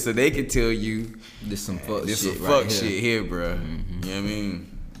lawyers so they can tell you This some fuck this shit some right fuck here. shit here, bro. Mm-hmm. You know what I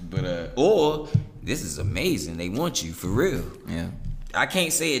mean? But or this is amazing. They want you for real. Yeah. I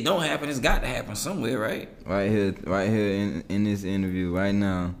can't say it don't happen. It's got to happen somewhere, right? Right here in this interview right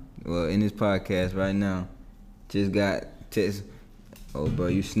now. Well, in this podcast right now. Just got text. Oh, bro,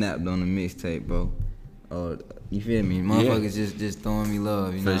 you snapped on the mixtape, bro. Oh, you feel me? Motherfuckers just throwing me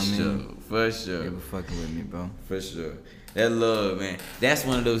love, you know what I mean? For sure. They were fucking with me, bro. For sure. That love, man. That's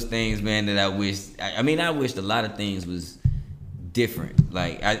one of those things, man, that I wish. I mean, I wished a lot of things was different.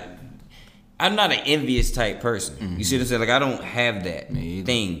 Like, I'm not an envious type person. Mm-hmm. You see what I'm saying? Like, I don't have that Me either.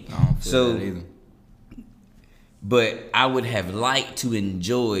 thing. I don't feel So, that either. but I would have liked to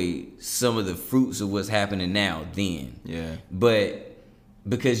enjoy some of the fruits of what's happening now then. Yeah. But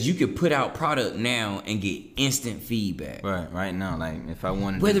because you could put out product now and get instant feedback. Right now, like if I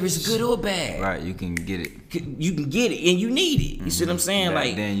wanted Whether to, it's good or bad. right, you can get it. You can get it and you need it. You see what I'm saying? Back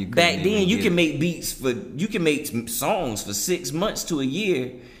like then you couldn't back even then you get can it. make beats for you can make songs for 6 months to a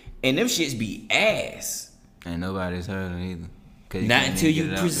year and them shits be ass. Ain't nobody's heard it either. 'Cause Not can't until even you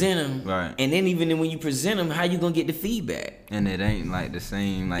get it out present there. them. Right. And then even when you present them, how you gonna get the feedback? And it ain't like the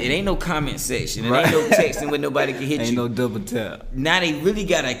same. Like It ain't no comment section. It Right. ain't no texting where nobody can hit ain't you. no double tap. Now they really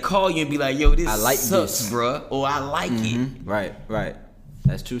gotta call you and be like, yo, this I like sucks, this. bruh. Or I like it. Mhm. Right.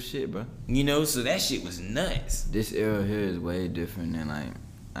 That's true shit, bro. You know, so that shit was nuts. This era here is way different than like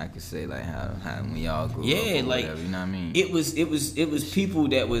I could say like how when y'all grew up. Yeah, or like whatever, you know what I mean. it was people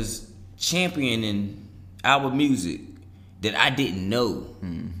that was championing our music that I didn't know.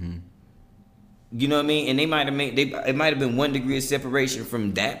 Mm-hmm. You know what I mean? And they might have it might have been 1 degree of separation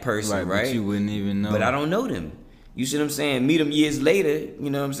from that person, right? But you wouldn't even know. But I don't know them. You see what I'm saying? Meet them years later, you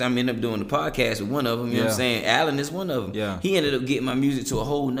know what I'm saying? I ended up doing the podcast with one of them, you know what I'm Yeah. saying? Alan is one of them. Yeah. He ended up getting my music to a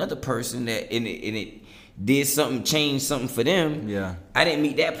whole nother person that and it did something, changed something for them. Yeah. I didn't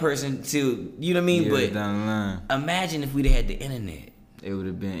meet that person till, you know what I mean? Years But down the line, imagine if we'd had the internet. it would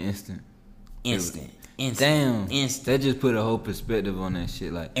have been instant. Instant. Damn. Instant. That just put a whole perspective on that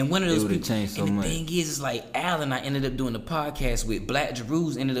shit. Like, And one of those it would have people, changed so and the much. thing is, it's like Alan, I ended up doing the podcast with Black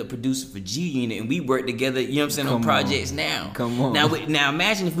Jerus, ended up producing for G Unit, and we worked together, you know what I'm saying, on Come projects on. now. Come on. Now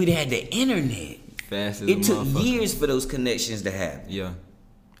imagine if we'd had the internet. Fast as It a took motherfucker. years for those connections to happen. Yeah.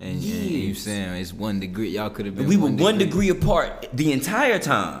 And you Years. saying it's 1 degree. Y'all could have been. We were 1 degree apart the entire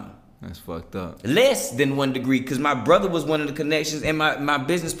time. That's fucked up. Less than 1 degree, because my brother was one of the connections, and my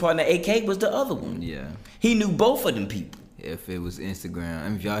business partner AK was the other one. Yeah. He knew both of them people. If it was Instagram, I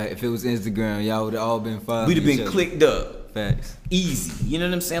mean, if it was Instagram, y'all would have all been following. We'd have each been other. clicked up. Facts. Easy. You know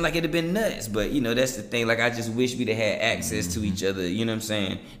what I'm saying? Like, it'd have been nuts. But, you know, that's the thing. Like, I just wish we'd have had access to each other. You know what I'm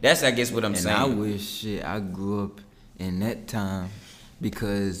saying? That's, I guess, what I'm And saying. I wish I grew up in that time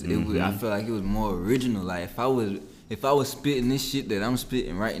because it was. I feel like it was more original. Like if I was spitting this shit that I'm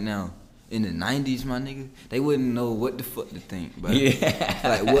spitting right now in the 90s, my nigga, they wouldn't know what the fuck to think. But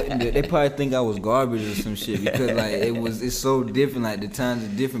like what they probably think I was garbage or some shit because like it's so different. Like the times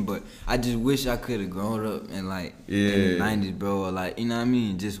are different. But I just wish I could have grown up in like in the 90s, bro. Or like, you know what I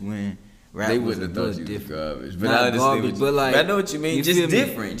mean? Just when rap They was wouldn't a have little thought you was different. garbage. But Not I understand garbage, but like I know what you mean. Just feel me?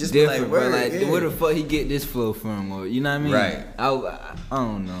 different. Just different, be like, bro. word, Like yeah. where the fuck he get this flow from? Or you know what I mean? Right. I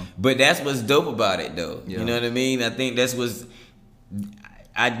don't know. But that's what's dope about it, though. Yeah. You know what I mean? I think that's what's.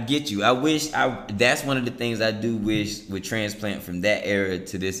 I get you. I wish that's one of the things I do wish would transplant from that era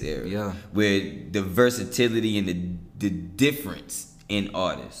to this era. Yeah. Where the versatility and the difference in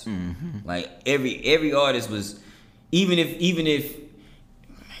artists. Like every artist was, even if,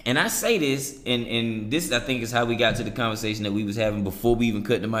 and I say this, and this I think is how we got to the conversation that we was having before we even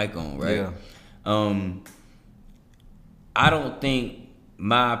cut the mic on, right? Yeah. I don't think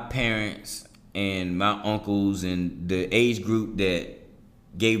my parents and my uncles and the age group that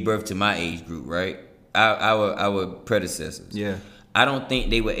gave birth to my age group, right? Our predecessors. Yeah. I don't think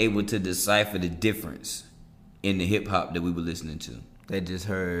they were able to decipher the difference in the hip hop that we were listening to. They just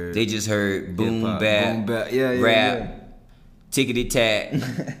heard. They just heard boom Hip-hop, bap, boom bap. Yeah, rap, tickety tack.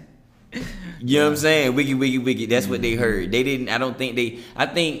 You know what I'm saying? Wiggy, wiggy, wiggy. That's what they heard. They didn't. I don't think they. I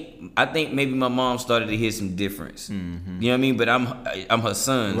think maybe my mom started to hear some difference. You know what I mean? But I'm her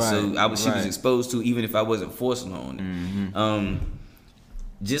son, so she was exposed to, even if I wasn't forcing her on it.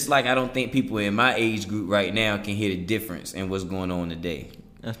 Just like I don't think people in my age group right now can hear the difference in what's going on today.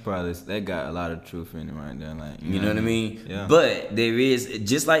 That's probably, that got a lot of truth in it right there. Like You know what I mean? Yeah. But there is,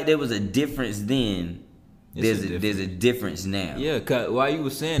 just like there was a difference then, It's there's a difference now. Yeah, cause while you were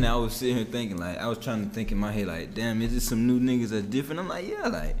saying that, I was sitting here thinking, like, I was trying to think in my head, like, damn, is it some new niggas that's different? I'm like, yeah,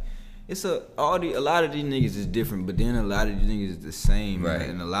 like, it's a lot of these niggas is different, but then a lot of these niggas is the same, Right.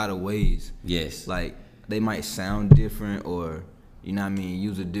 in a lot of ways. Yes. Like, they might sound different, or you know what I mean,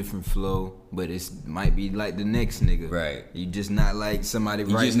 use a different flow, but it's might be like the next nigga. Right. You just not like somebody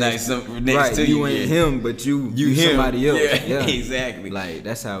You right just next, not next right, to you you, ain't yeah. him, but you him. somebody else. Yeah, exactly. Like,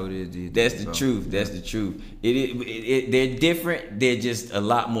 that's how it is these That's days, the bro. truth. That's the truth. They're different. They're just a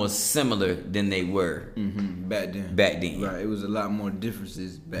lot more similar than they were Back then. Right, it was a lot more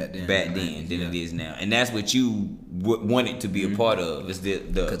differences back then. than it is now. And that's what you wanted to be a part of. Is the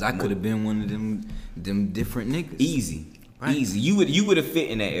Because I could have been one of them different niggas. easy. Right. Easy. You would have fit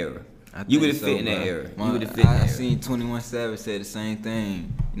in that era. I You think would have so, fit in that bro. era. My- You would have fit in I that era. seen 21 Savage say the same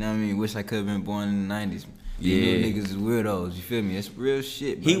thing. You know what I mean? Wish I could have been born in the 90s. You Yeah. know niggas is weirdos. You feel me? It's real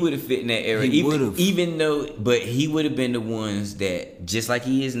shit, bro. He would have fit in that era. He would've. Even though, but he would have been the ones that, just like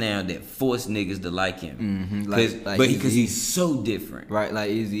he is now, that forced niggas to like him. Like Because Eazy-E. he's so different. Right, like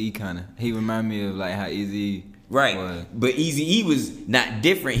Eazy-E kind of. He remind me of like how Eazy Right. was. But Eazy-E was not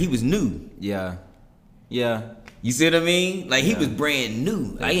different. He was new. Yeah. Yeah. You see what I mean? Like, he was brand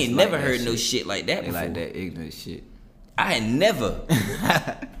new. I They ain't just never like that heard no shit. shit like that They before. like that ignorant shit. I had never.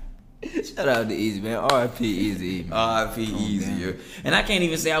 Shout out to Eazy, man. R.I.P. Eazy-E, man. R.I.P. Easy. And I can't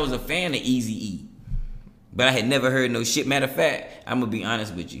even say I was a fan of Eazy-E. But I had never heard no shit. Matter of fact, I'm going to be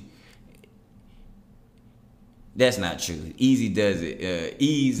honest with you. That's not true. Easy does it.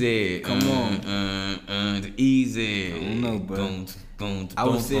 Easy. Come on. Easy. I don't know, bro. Boom, I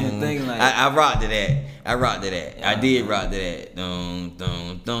was boom, sitting boom. thinking like- I rocked to that. I did rock to that. Dun,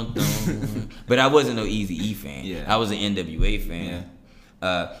 dun, dun, dun. But I wasn't no Eazy-E fan. Yeah. I was an NWA fan.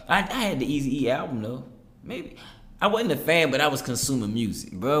 I had the Eazy-E album though. Maybe I wasn't a fan, but I was consuming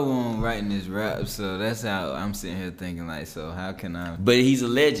music. Bro wasn't writing this rap, so that's how I'm sitting here thinking like, so how can I? But he's a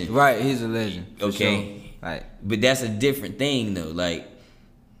legend. Right, he's a legend. For Okay. sure. Like, But that's a different thing though. Like,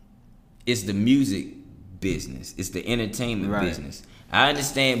 it's the music business. It's the entertainment Right. business. I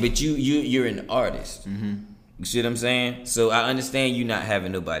understand, but you're an artist. You see what I'm saying? So I understand you not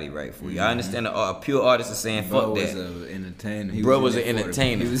having nobody write for you. I understand a pure artist is saying bro fuck was that. an entertainer. Bro was in an it for the-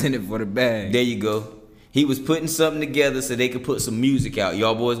 entertainer. He was in it for the bag. There you go. He was putting something together so they could put some music out.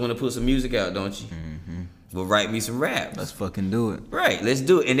 Y'all boys want to put some music out, don't you? Well, write me some raps. Let's fucking do it. Right, let's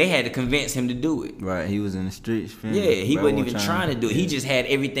do it. And they had to convince him to do it. Right, he was in the streets. fam. Yeah, he Bro wasn't even trying to do it. He yeah. just had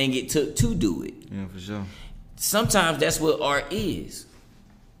everything it took to do it. Yeah, for sure. Sometimes that's what art is.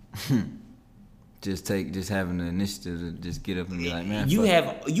 just having the initiative to just get up and be like, man, You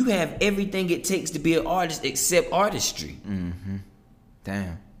fuck it. have everything it takes to be an artist except artistry.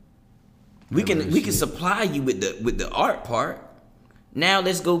 Damn. We That real can shit. supply you with the art part. Now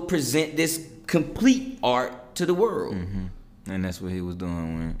let's go present this complete art to the world. And that's what he was doing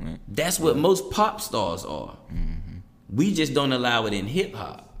when That's what most pop stars are. We just don't allow it in hip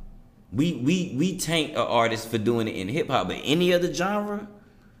hop. We tank an artist for doing it in hip hop, but any other genre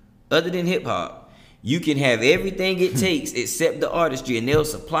other than hip hop, you can have everything it takes except the artistry, and they'll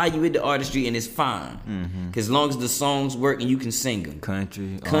supply you with the artistry, and it's fine. Cause as long as the songs work and you can sing them.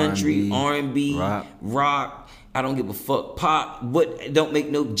 country, R&B, rock. I don't give a fuck. Pop. What don't make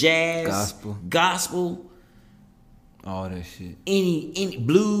no jazz. Gospel. all that shit. Any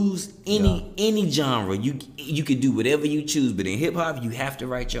blues, any genre, you can do whatever you choose, but in hip hop you have to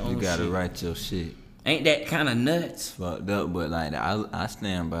write your own You gotta shit. write your shit. Ain't that kind of nuts? Fucked up, but like I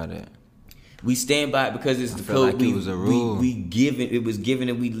stand by that. We stand by it because it's the feel code. like it was a rule. It was given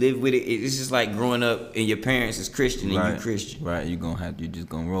and we live with it. It's just like growing up and your parents is Christian and you Christian. Right, you just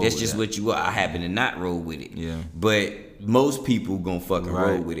gonna roll. That's with just that. what you are. I happen to not roll with it. Yeah. But most people gonna fucking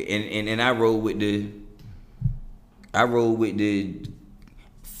roll Right. with it. And I roll with the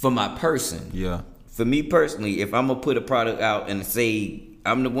for my person. Yeah. For me personally, if I'm gonna put a product out and say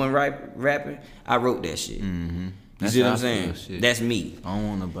I'm the one rapping, I wrote that shit. You That's see what how I'm I saying? feel, shit. That's me. I don't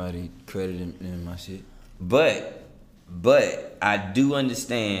want nobody crediting in my shit. But I do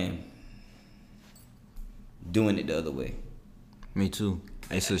understand doing it the other way. Me too.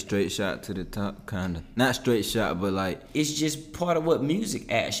 It's a straight shot to the top, kinda. Not straight shot, but like, It's just part of what music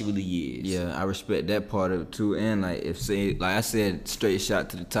actually is. yeah, I respect that part of it too. And like, if say, like I said, straight shot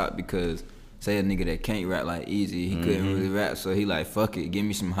to the top because say a nigga that can't rap like Easy, he couldn't really rap, so he like, fuck it, give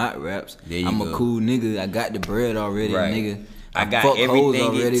me some hot raps. There you I'm go. a cool nigga. I got the bread already, Right. nigga. I got fuck hoes everything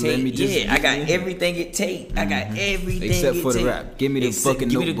already. it Let me take. just Yeah, I got everything it take. I got everything Except it for the take. rap. Give me the fucking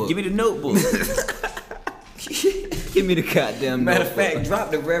give notebook. give me the notebook. Give me the goddamn. Matter of notebook. fact,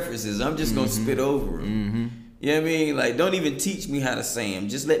 drop the references. I'm just gonna spit over them. You know what I mean? Like, don't even teach me how to say them.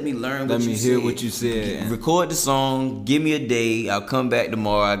 Just let me learn Let what me you hear said. what you said. Record the song. Give me a day. I'll come back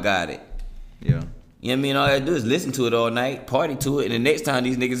tomorrow. I got it. Yeah. You know what I mean? All I do is listen to it all night, party to it, and the next time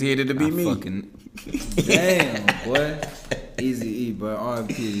these niggas hear it, it'll be me. Fucking damn, boy. Easy E, bro.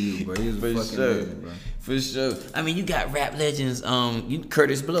 R.I.P. to you, bro. He was For fucking sure. amazing, bro. For sure. I mean, you got rap legends.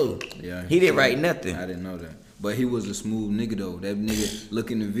 Curtis Blow. Yeah. He didn't write nothing. I didn't know that. But he was a smooth nigga though. That nigga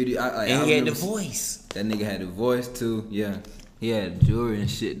look in the video. I And he had the remember voice. That nigga had the voice too. Yeah. He had jewelry and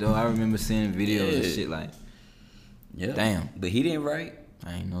shit though. I remember seeing videos and Yeah. shit like. Yeah. Damn. But he didn't write.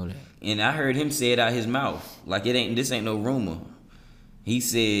 I ain't know that. And I heard him say it out his mouth. Like this ain't no rumor. He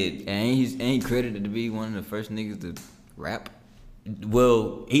said, And ain't he credited to be one of the first niggas to rap?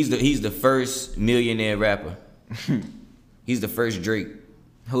 well, he's the first millionaire rapper. He's the first Drake.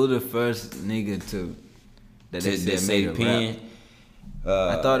 Who the first nigga to that they To said say made a pen.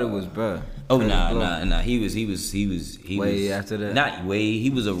 rap? I thought it was bruh. Oh Curtis nah, Blow. nah. He was Way after that? Not way. He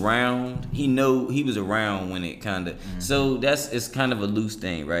was around. He was around when it kind of. So it's kind of a loose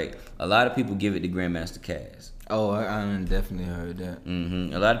thing, right? A lot of people give it to Grandmaster Caz. Oh, I done definitely heard that.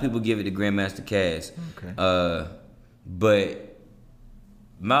 A lot of people give it to Grandmaster Caz. Okay. But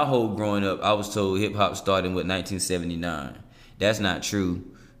my whole growing up, I was told hip hop started with 1979. That's not true,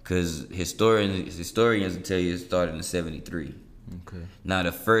 because historians will tell you it started in 73. Okay. Now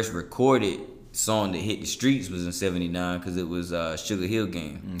the first recorded song that hit the streets was in 79 because it was Sugar Hill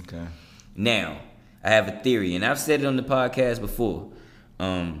Gang. Okay. Now, I have a theory, and I've said it on the podcast before.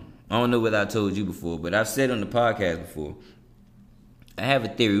 I don't know whether I told you before, but I've said it on the podcast before. I have a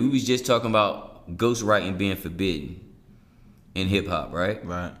theory. We was just talking about ghostwriting being forbidden in hip hop, right?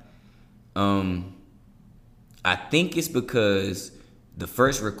 Right. I think it's because the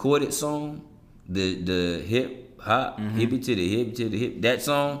first recorded song, the hip hop, hippie to the hip, that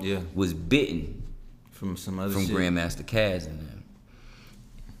song Yeah. was bitten From some other from shit. Grandmaster Caz and them.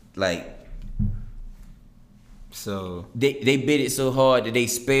 Like, So, they bit it so hard that they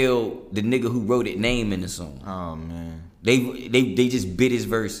spelled the nigga who wrote it name in the song. oh man. They just bit his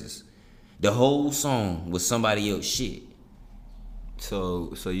verses. The whole song was somebody else shit.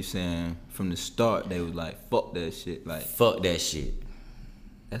 So you saying from the start they was like, fuck that shit. Like, Fuck that shit.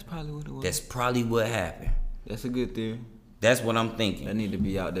 that's probably what it was. That's probably what happened. That's a good theory. That's what I'm That thinking. need to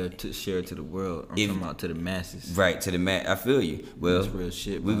be out there to share to the world. I'm If- talking out to the masses. Right, to the mat. I feel you. Well, That's real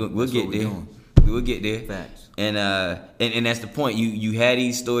shit, We'll bro. we'll That's get what we there. doing. We'll get there. Facts. And that's the point. You had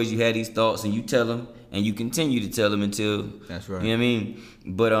these stories, you had these thoughts, and you tell them, and you continue to tell them until. That's right. You know what I mean?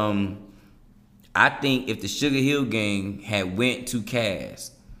 But I think if the Sugar Hill Gang had went to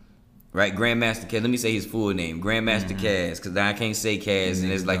Caz right? Grandmaster Caz. Let me say his full name, Grandmaster Caz, because I can't say Caz,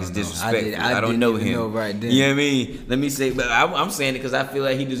 and it's like it's disrespectful. I don't know him. Know right then. You know what I mean? Let me say, but I'm saying it because I feel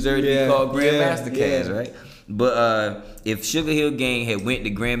like he deserved to be called Grandmaster Caz, right? But if Sugar Hill Gang had went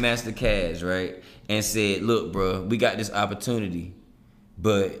to Grandmaster Caz, right, and said, "Look, bro, we got this opportunity,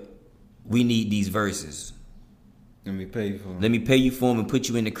 but we need these verses. Let me pay you for them. Let me pay you for them and put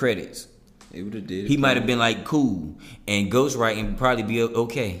you in the credits." He would have did it. He might have been like, cool, and ghostwriting would probably be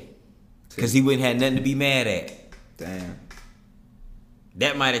okay, because he wouldn't have nothing to be mad at. Damn.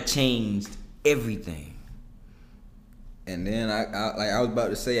 That might have changed everything. And then I was about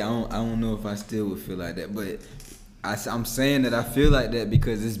to say I don't know if I still would feel like that, but I'm saying that I feel like that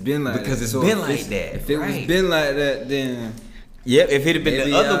because it's been like because that. it's So been if like that. If it right. was been like that, then yep. If it had been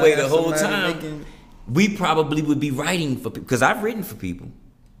maybe the other I'll way the have whole somebody time, we probably would be writing for people. Because I've written for people.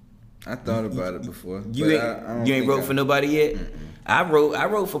 I thought about it before. You but ain't I don't you ain't think wrote for nobody yet. Mm-mm. I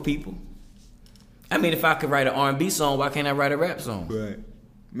wrote for people. I mean, if I could write an R&B song, why can't I write a rap song? Right.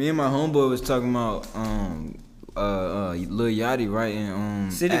 Me and my homeboy was talking about Lil Yachty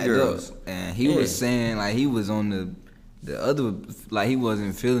writing City Act Girls. Up, and he was saying like he was on the other, like he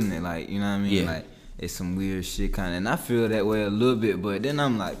wasn't feeling it, like, you know what I mean? Yeah. Like it's some weird shit kind of, and I feel that way a little bit, but then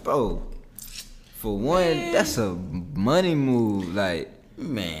I'm like, bro, for one, that's a money move, like.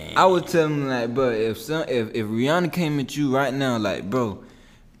 Man, I would tell him like, bro, if Rihanna came at you right now, like, bro,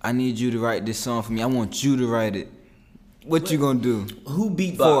 I need you to write this song for me. I want you to write it. What you gonna do? who For a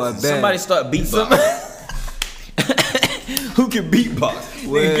beatbox? band. Somebody start beatbox. Who can beatbox?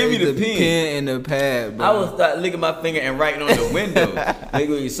 Nigga, give me the pen. and the pad, bro. I would start licking my finger and writing on the window.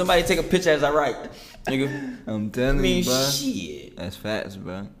 Nigga, somebody take a picture as I write. Nigga, I'm I telling mean, you, bro. shit. That's facts,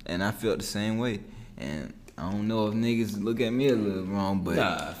 bro. And I felt the same way. And I don't know if niggas look at me a little wrong, but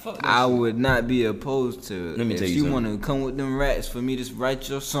Nah, fuck that I shit. would not be opposed to it. Let me tell if you you something. want to come with them rats for me to write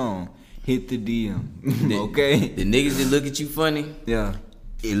your song, hit the DM. Okay? The niggas that look at you funny, Yeah.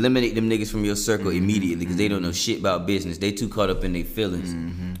 eliminate them niggas from your circle immediately because they don't know shit about business. They too caught up in their feelings.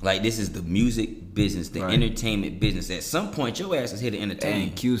 Like, this is the music business, the Right. entertainment business. At some point, your ass is here to entertain.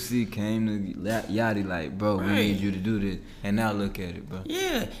 And QC came to Yachty like, bro, we Right. need you to do this. And now look at it, bro.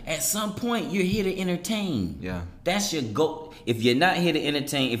 Yeah, at some point, you're here to entertain. Yeah. That's your goal. If you're not here to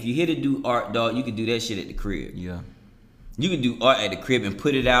entertain, if you're here to do art, dog, you can do that shit at the crib. Yeah. You can do art at the crib and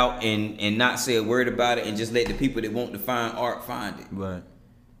put it out and not say a word about it and just let the people that want to find art find it. Right.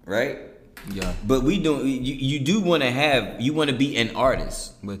 Right? Yeah. But you do want to you want to be an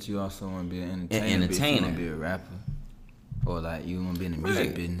artist. But you also want to be an entertainer. An but if you entertainer. want to be a rapper. Or like you want to be in the music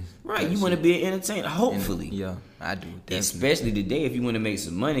Right. business. Right, That you want to shit. be an entertainer, hopefully. Yeah, I do. Definitely. Especially today if you want to make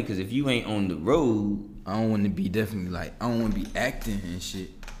some money, because if you ain't on the road, I don't want to be definitely like, I don't want to be acting and shit.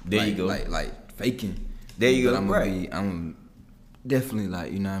 There like, you go. Like faking. There you But go, I'm right. I'm definitely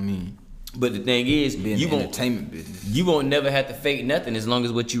like, you know what I mean? but the thing is, Be in you the won't entertainment business. you won't never have to fake nothing as long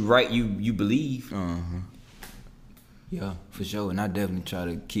as what you write you believe. Yeah, for sure. And I definitely try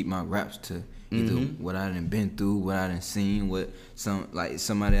to keep my raps to either what I done been through, what I done seen, what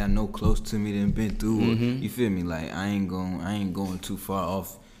somebody I know close to me done been through. Or, you feel me? Like I ain't going too far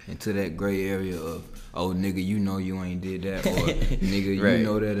off into that gray area of, oh nigga, you know you ain't did that, or nigga, Right. you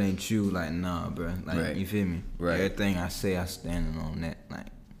know that ain't you. Like nah, bro. Like Right. you feel me? Right. Everything I say, I standing on that. Like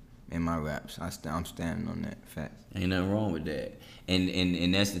in my raps, I'm standing on that fact. Ain't nothing wrong with that.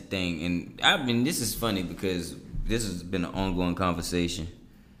 And that's the thing. And I mean, this is funny because this has been an ongoing conversation.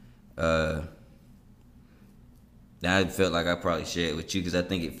 That I felt like I probably shared with you because I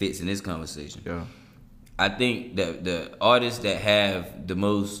think it fits in this conversation. Yeah. I think that the artists that have the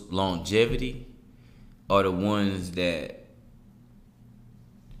most longevity are the ones that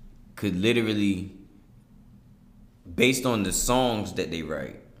could literally, based on the songs that they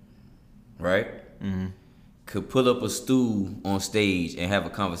write, right? Could pull up a stool on stage and have a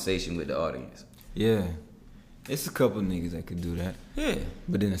conversation with the audience. Yeah. It's a couple niggas that could do that. Yeah.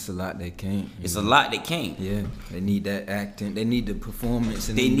 But then it's a lot that can't. It's a lot that can't. Yeah, they need that acting. They need the performance,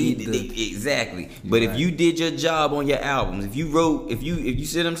 and They need the exactly. But if right. you did your job on your albums, if you wrote, if you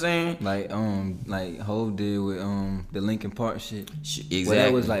see what I'm saying? like Hov did with the Linkin Park shit. Exactly. Well,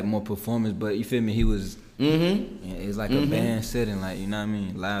 that was like more performance, but you feel me? He was. Mm-hmm. Yeah, it's like a band setting, like you know what I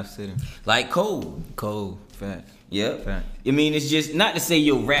mean, live setting. Like Cole. Cold, fat. Yep. Fact. I mean, it's just not to say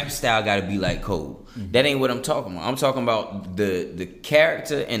your rap style got to be like Cole. That ain't what I'm talking about. I'm talking about the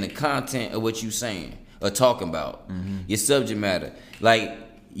character and the content of what you saying or talking about. Your subject matter. Like,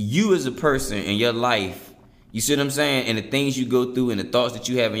 you as a person in your life, you see what I'm saying? And the things you go through and the thoughts that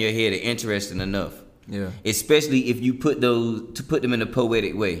you have in your head are interesting enough. Yeah. Especially if you put them in a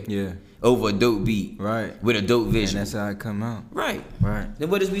poetic way. Yeah. Over a dope beat. Right. With a dope vision. And that's how it come out. Right. Right. Then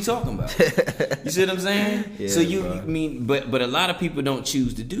what is we talking about? You see what I'm saying? Yeah, so bro. but a lot of people don't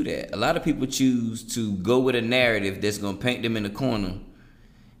choose to do that. A lot of people choose to go with a narrative that's gonna paint them in the corner.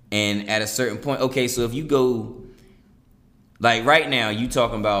 And at a certain point, okay, so if you go, like right now, you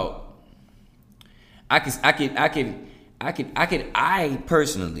talking about, I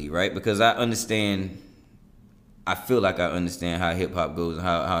personally, right? Because I feel like I understand how hip hop goes and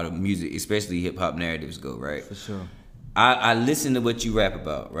how the music, especially hip hop narratives go, right? For sure. I listen to what you rap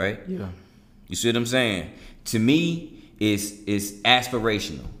about, right? Yeah. You see what I'm saying? To me, it's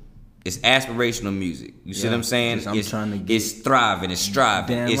aspirational. It's aspirational music. You see what I'm saying? It's thriving. It's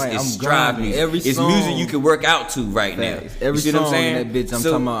striving. Damn it's right. it's I'm striving. grinding. It's music you can work out to right Facts. now. Every you see what I'm song saying? in that bitch, I'm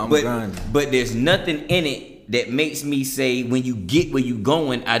talking about, I'm grinding. But there's nothing in it that makes me say, when you get where you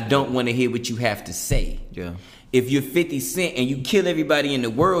going, I don't want to hear what you have to say. Yeah. If you're 50 Cent and you kill everybody in the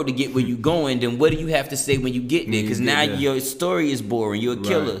world to get where you going, then what do you have to say when you get there? Because now your story is boring. You're a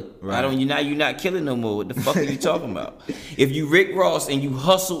killer. Right. You're not killing no more. What the fuck are you talking about? If you Rick Ross and you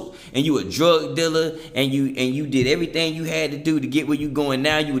hustled and you a drug dealer and you did everything you had to do to get where you going,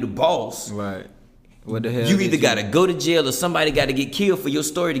 now you the boss. Right. What the hell? You either gotta go to jail or somebody gotta get killed for your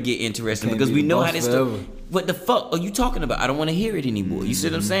story to get interesting. Can't Because be we the know boss how this forever. stuff. What the fuck are you talking about? I don't want to hear it anymore. You see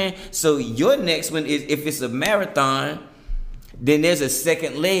what I'm saying? So your next one is, if it's a marathon, then there's a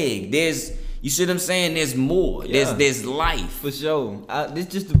second leg. You see what I'm saying? There's more. Yeah. There's life. For sure. This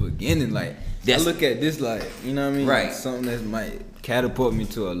just the beginning. Like, I look at this like, you know what I mean? Right. Like something that might catapult me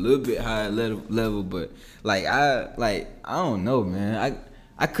to a little bit higher level. But like I don't know, man.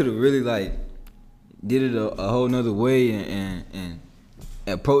 I could have really like did it a whole nother way and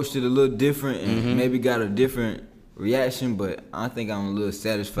approached it a little different and maybe got a different reaction. But I think I'm a little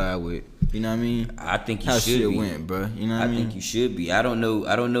satisfied with, you know what I mean? I think you how should shit be. went, bro. You know what I mean? I think you should be. I don't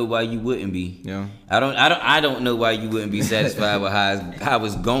know why you wouldn't be. Yeah. I don't know why you wouldn't be satisfied with how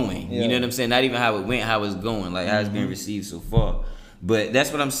it's going. Yeah. You know what I'm saying? Not even how it went, how it's going, like how it's been received so far. But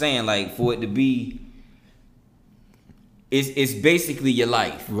that's what I'm saying. Like, for it to be, it's basically your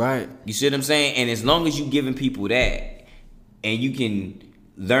life. Right. You see what I'm saying? And as long as you giving people that, and you can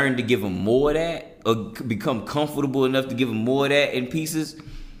learn to give them more of that, or become comfortable enough to give them more of that in pieces,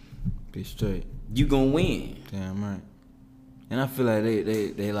 Be straight. you gonna win. Damn right. And I feel like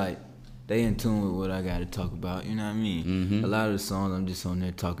they in tune with what I got to talk about. You know what I mean? A lot of the songs I'm just on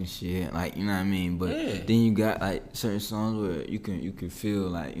there talking shit, like, you know what I mean. But then you got like certain songs where you can feel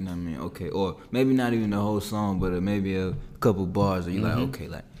like, you know what I mean. Okay, or maybe not even the whole song, but maybe a couple bars where you like, okay,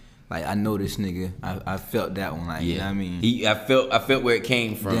 like I know this nigga. I felt that one. Like, you know what I mean. I felt where it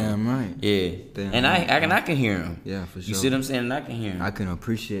came from. Damn right. Yeah. Damn and right. I can hear him. Yeah, for sure. You see what I'm saying? And I can hear him. I can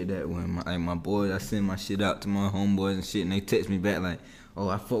appreciate that when my boys, I send my shit out to my homeboys and shit, and they text me back like, oh,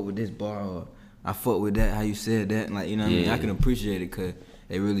 I fuck with this bar, or I fuck with that, how you said that. Like, you know what I mean? I can appreciate it because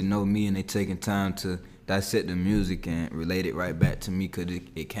they really know me and they taking time to dissect the music and relate it right back to me because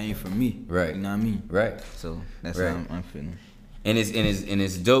it came from me. Right. You know what I mean? Right. So that's Right. how I'm feeling. And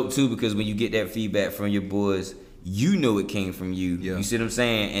it's dope too, because when you get that feedback from your boys, you know it came from you. Yeah. You see what I'm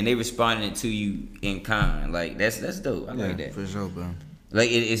saying? And they responding to you in kind. Like, that's dope. I like that. For sure, bro. Like,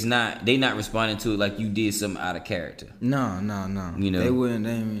 it's not, they not responding to it like you did something out of character. No. You know? They wouldn't,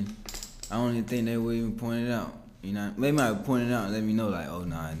 I don't even think they would even point it out. You know, they might have pointed it out and let me know, like, oh,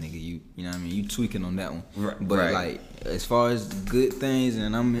 nah, nigga, you know what I mean? You tweaking on that one. Right. But, like, as far as good things,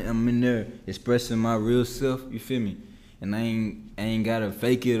 and I'm in there expressing my real self, you feel me? And I ain't gotta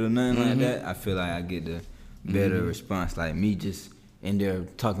fake it or nothing like that. I feel like I get the better response. Like, me just in there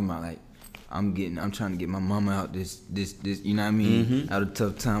talking about, like, I'm trying to get my mama out this, you know what I mean? Out of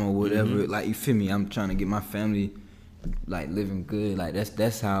tough time or whatever. Like, you feel me? I'm trying to get my family, like, living good. Like,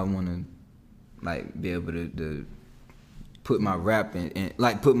 that's how I wanna, like, be able to put my rap and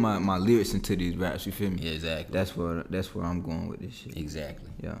like put my lyrics into these raps. You feel me? Yeah, exactly. That's where I'm going with this shit. Exactly.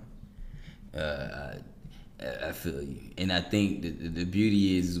 Yeah. I feel you, and I think the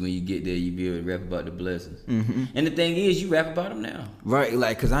beauty is when you get there, you be able to rap about the blessings. And the thing is, you rap about them now, right?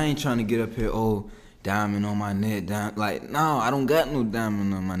 Like, cause I ain't trying to get up here, oh, diamond on my neck, like, no, I don't got no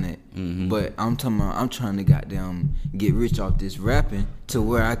diamond on my neck. But I'm trying to goddamn get rich off this rapping to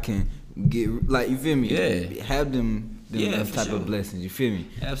where I can get, like, you feel me? Yeah. Have them type sure. of blessings. You feel me?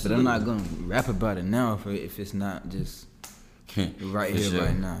 Absolutely. But I'm not gonna rap about it now if it's not just right here, sure.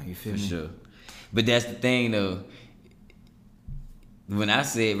 right now. You feel For me? sure. But that's the thing, though. When I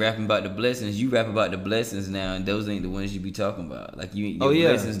said rapping about the blessings, you rap about the blessings now, and those ain't the ones you be talking about. Like, your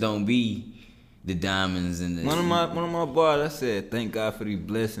blessings don't be the diamonds and the One of my boys, I said, thank God for these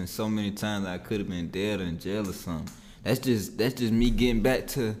blessings. So many times I could have been dead or in jail or something. That's just me getting back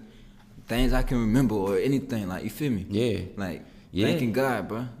to things I can remember or anything. Like, you feel me? Yeah. Like, Yeah. thanking God,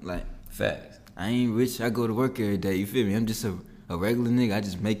 bro. Like, facts. I ain't rich. I go to work every day. You feel me? I'm just a regular nigga. I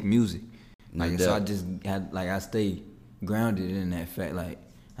just make music. No Like, so doubt. I just had, like, I stay grounded in that fact. Like,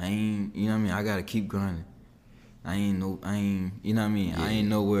 I ain't, you know what I mean? I gotta keep grinding. I ain't, you know what I mean? Yeah. I ain't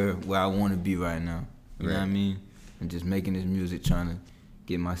know where I want to be right now. You know what I mean? I'm just making this music, trying to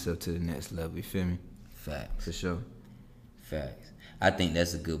get myself to the next level. You feel me? Facts. For sure. Facts. I think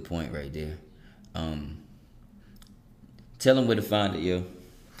that's a good point right there. Tell them where to find it, yo.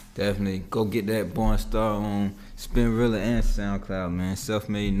 Definitely. Go get that Born Star on Spinrilla and SoundCloud, man.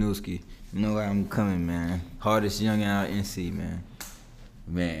 Self-made Newski. You know where I'm coming, man. Hardest young out NC, man.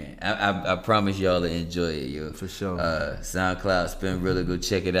 Man, I promise y'all to enjoy it, yo. For sure. SoundCloud, Spinrilla, go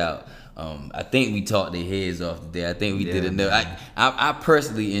check it out. I think we talked their heads off today. I think we did enough. I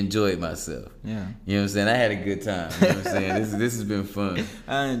personally enjoyed myself. Yeah. You know what I'm saying? I had a good time. You know what I'm saying? This has been fun.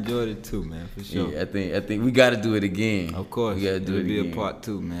 I enjoyed it too, man, for sure. Yeah, I think we got to do it again. Of course. we got to do it It'll again. be a part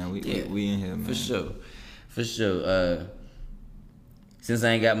two, man. We in here, man. For sure. Since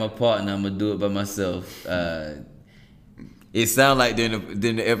I ain't got my partner, I'm gonna do it by myself. It sounded like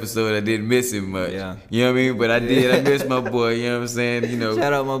during the episode I didn't miss him much. Yeah. You know what I mean? But I did. I missed my boy. You know what I'm saying? You know.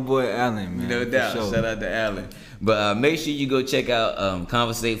 Shout out my boy Allen, man. No for doubt. sure. Shout out to Allen. But make sure you go check out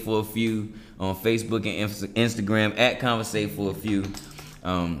Conversate for a Few on Facebook and Instagram at Conversate for a Few.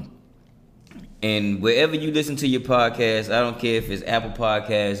 And wherever you listen to your podcast, I don't care if it's Apple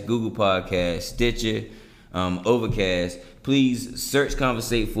Podcasts, Google Podcasts, Stitcher, Overcast, please search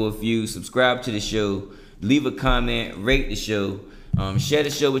Conversate for a Few, subscribe to the show, leave a comment, rate the show, share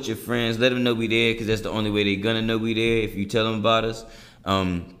the show with your friends, let them know we there, because that's the only way they're gonna know we there if you tell them about us.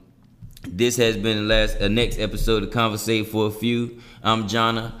 This has been the next episode of Conversate for a Few. I'm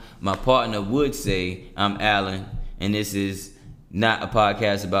Jonna. My partner would say I'm Allen, and this is not a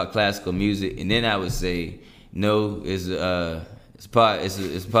podcast about classical music. And then I would say no, it's a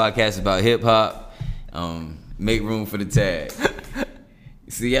podcast about hip hop. Make room for the tag.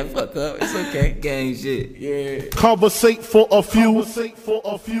 See, I fucked up. It's okay. Gang shit. Yeah. Conversate for a few. Conversate for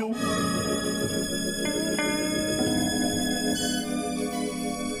a few.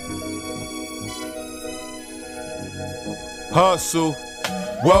 Hustle,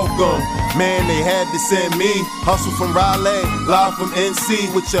 welcome. Man, they had to send me. Hustle from Raleigh, live from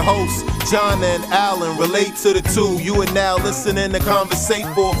NC with your hosts, Jonna and Allen. Relate to the two. You are now listening to Conversate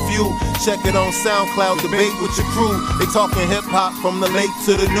for a Few. Check it on SoundCloud, debate with your crew. They talking hip hop from the late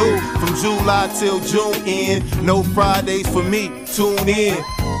to the new. From July till June end. No Fridays for me. Tune in.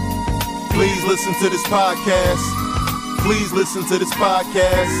 Please listen to this podcast. Please listen to this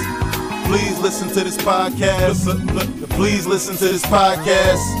podcast. Please listen to this podcast. Please listen to this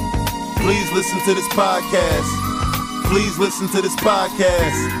podcast. Please listen to this podcast. Please listen to this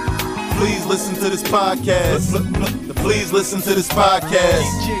podcast. Please listen to this podcast. Please listen to this podcast.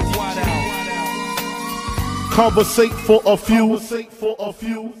 Conversate for a few. Conversate for a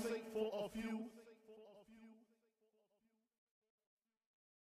few.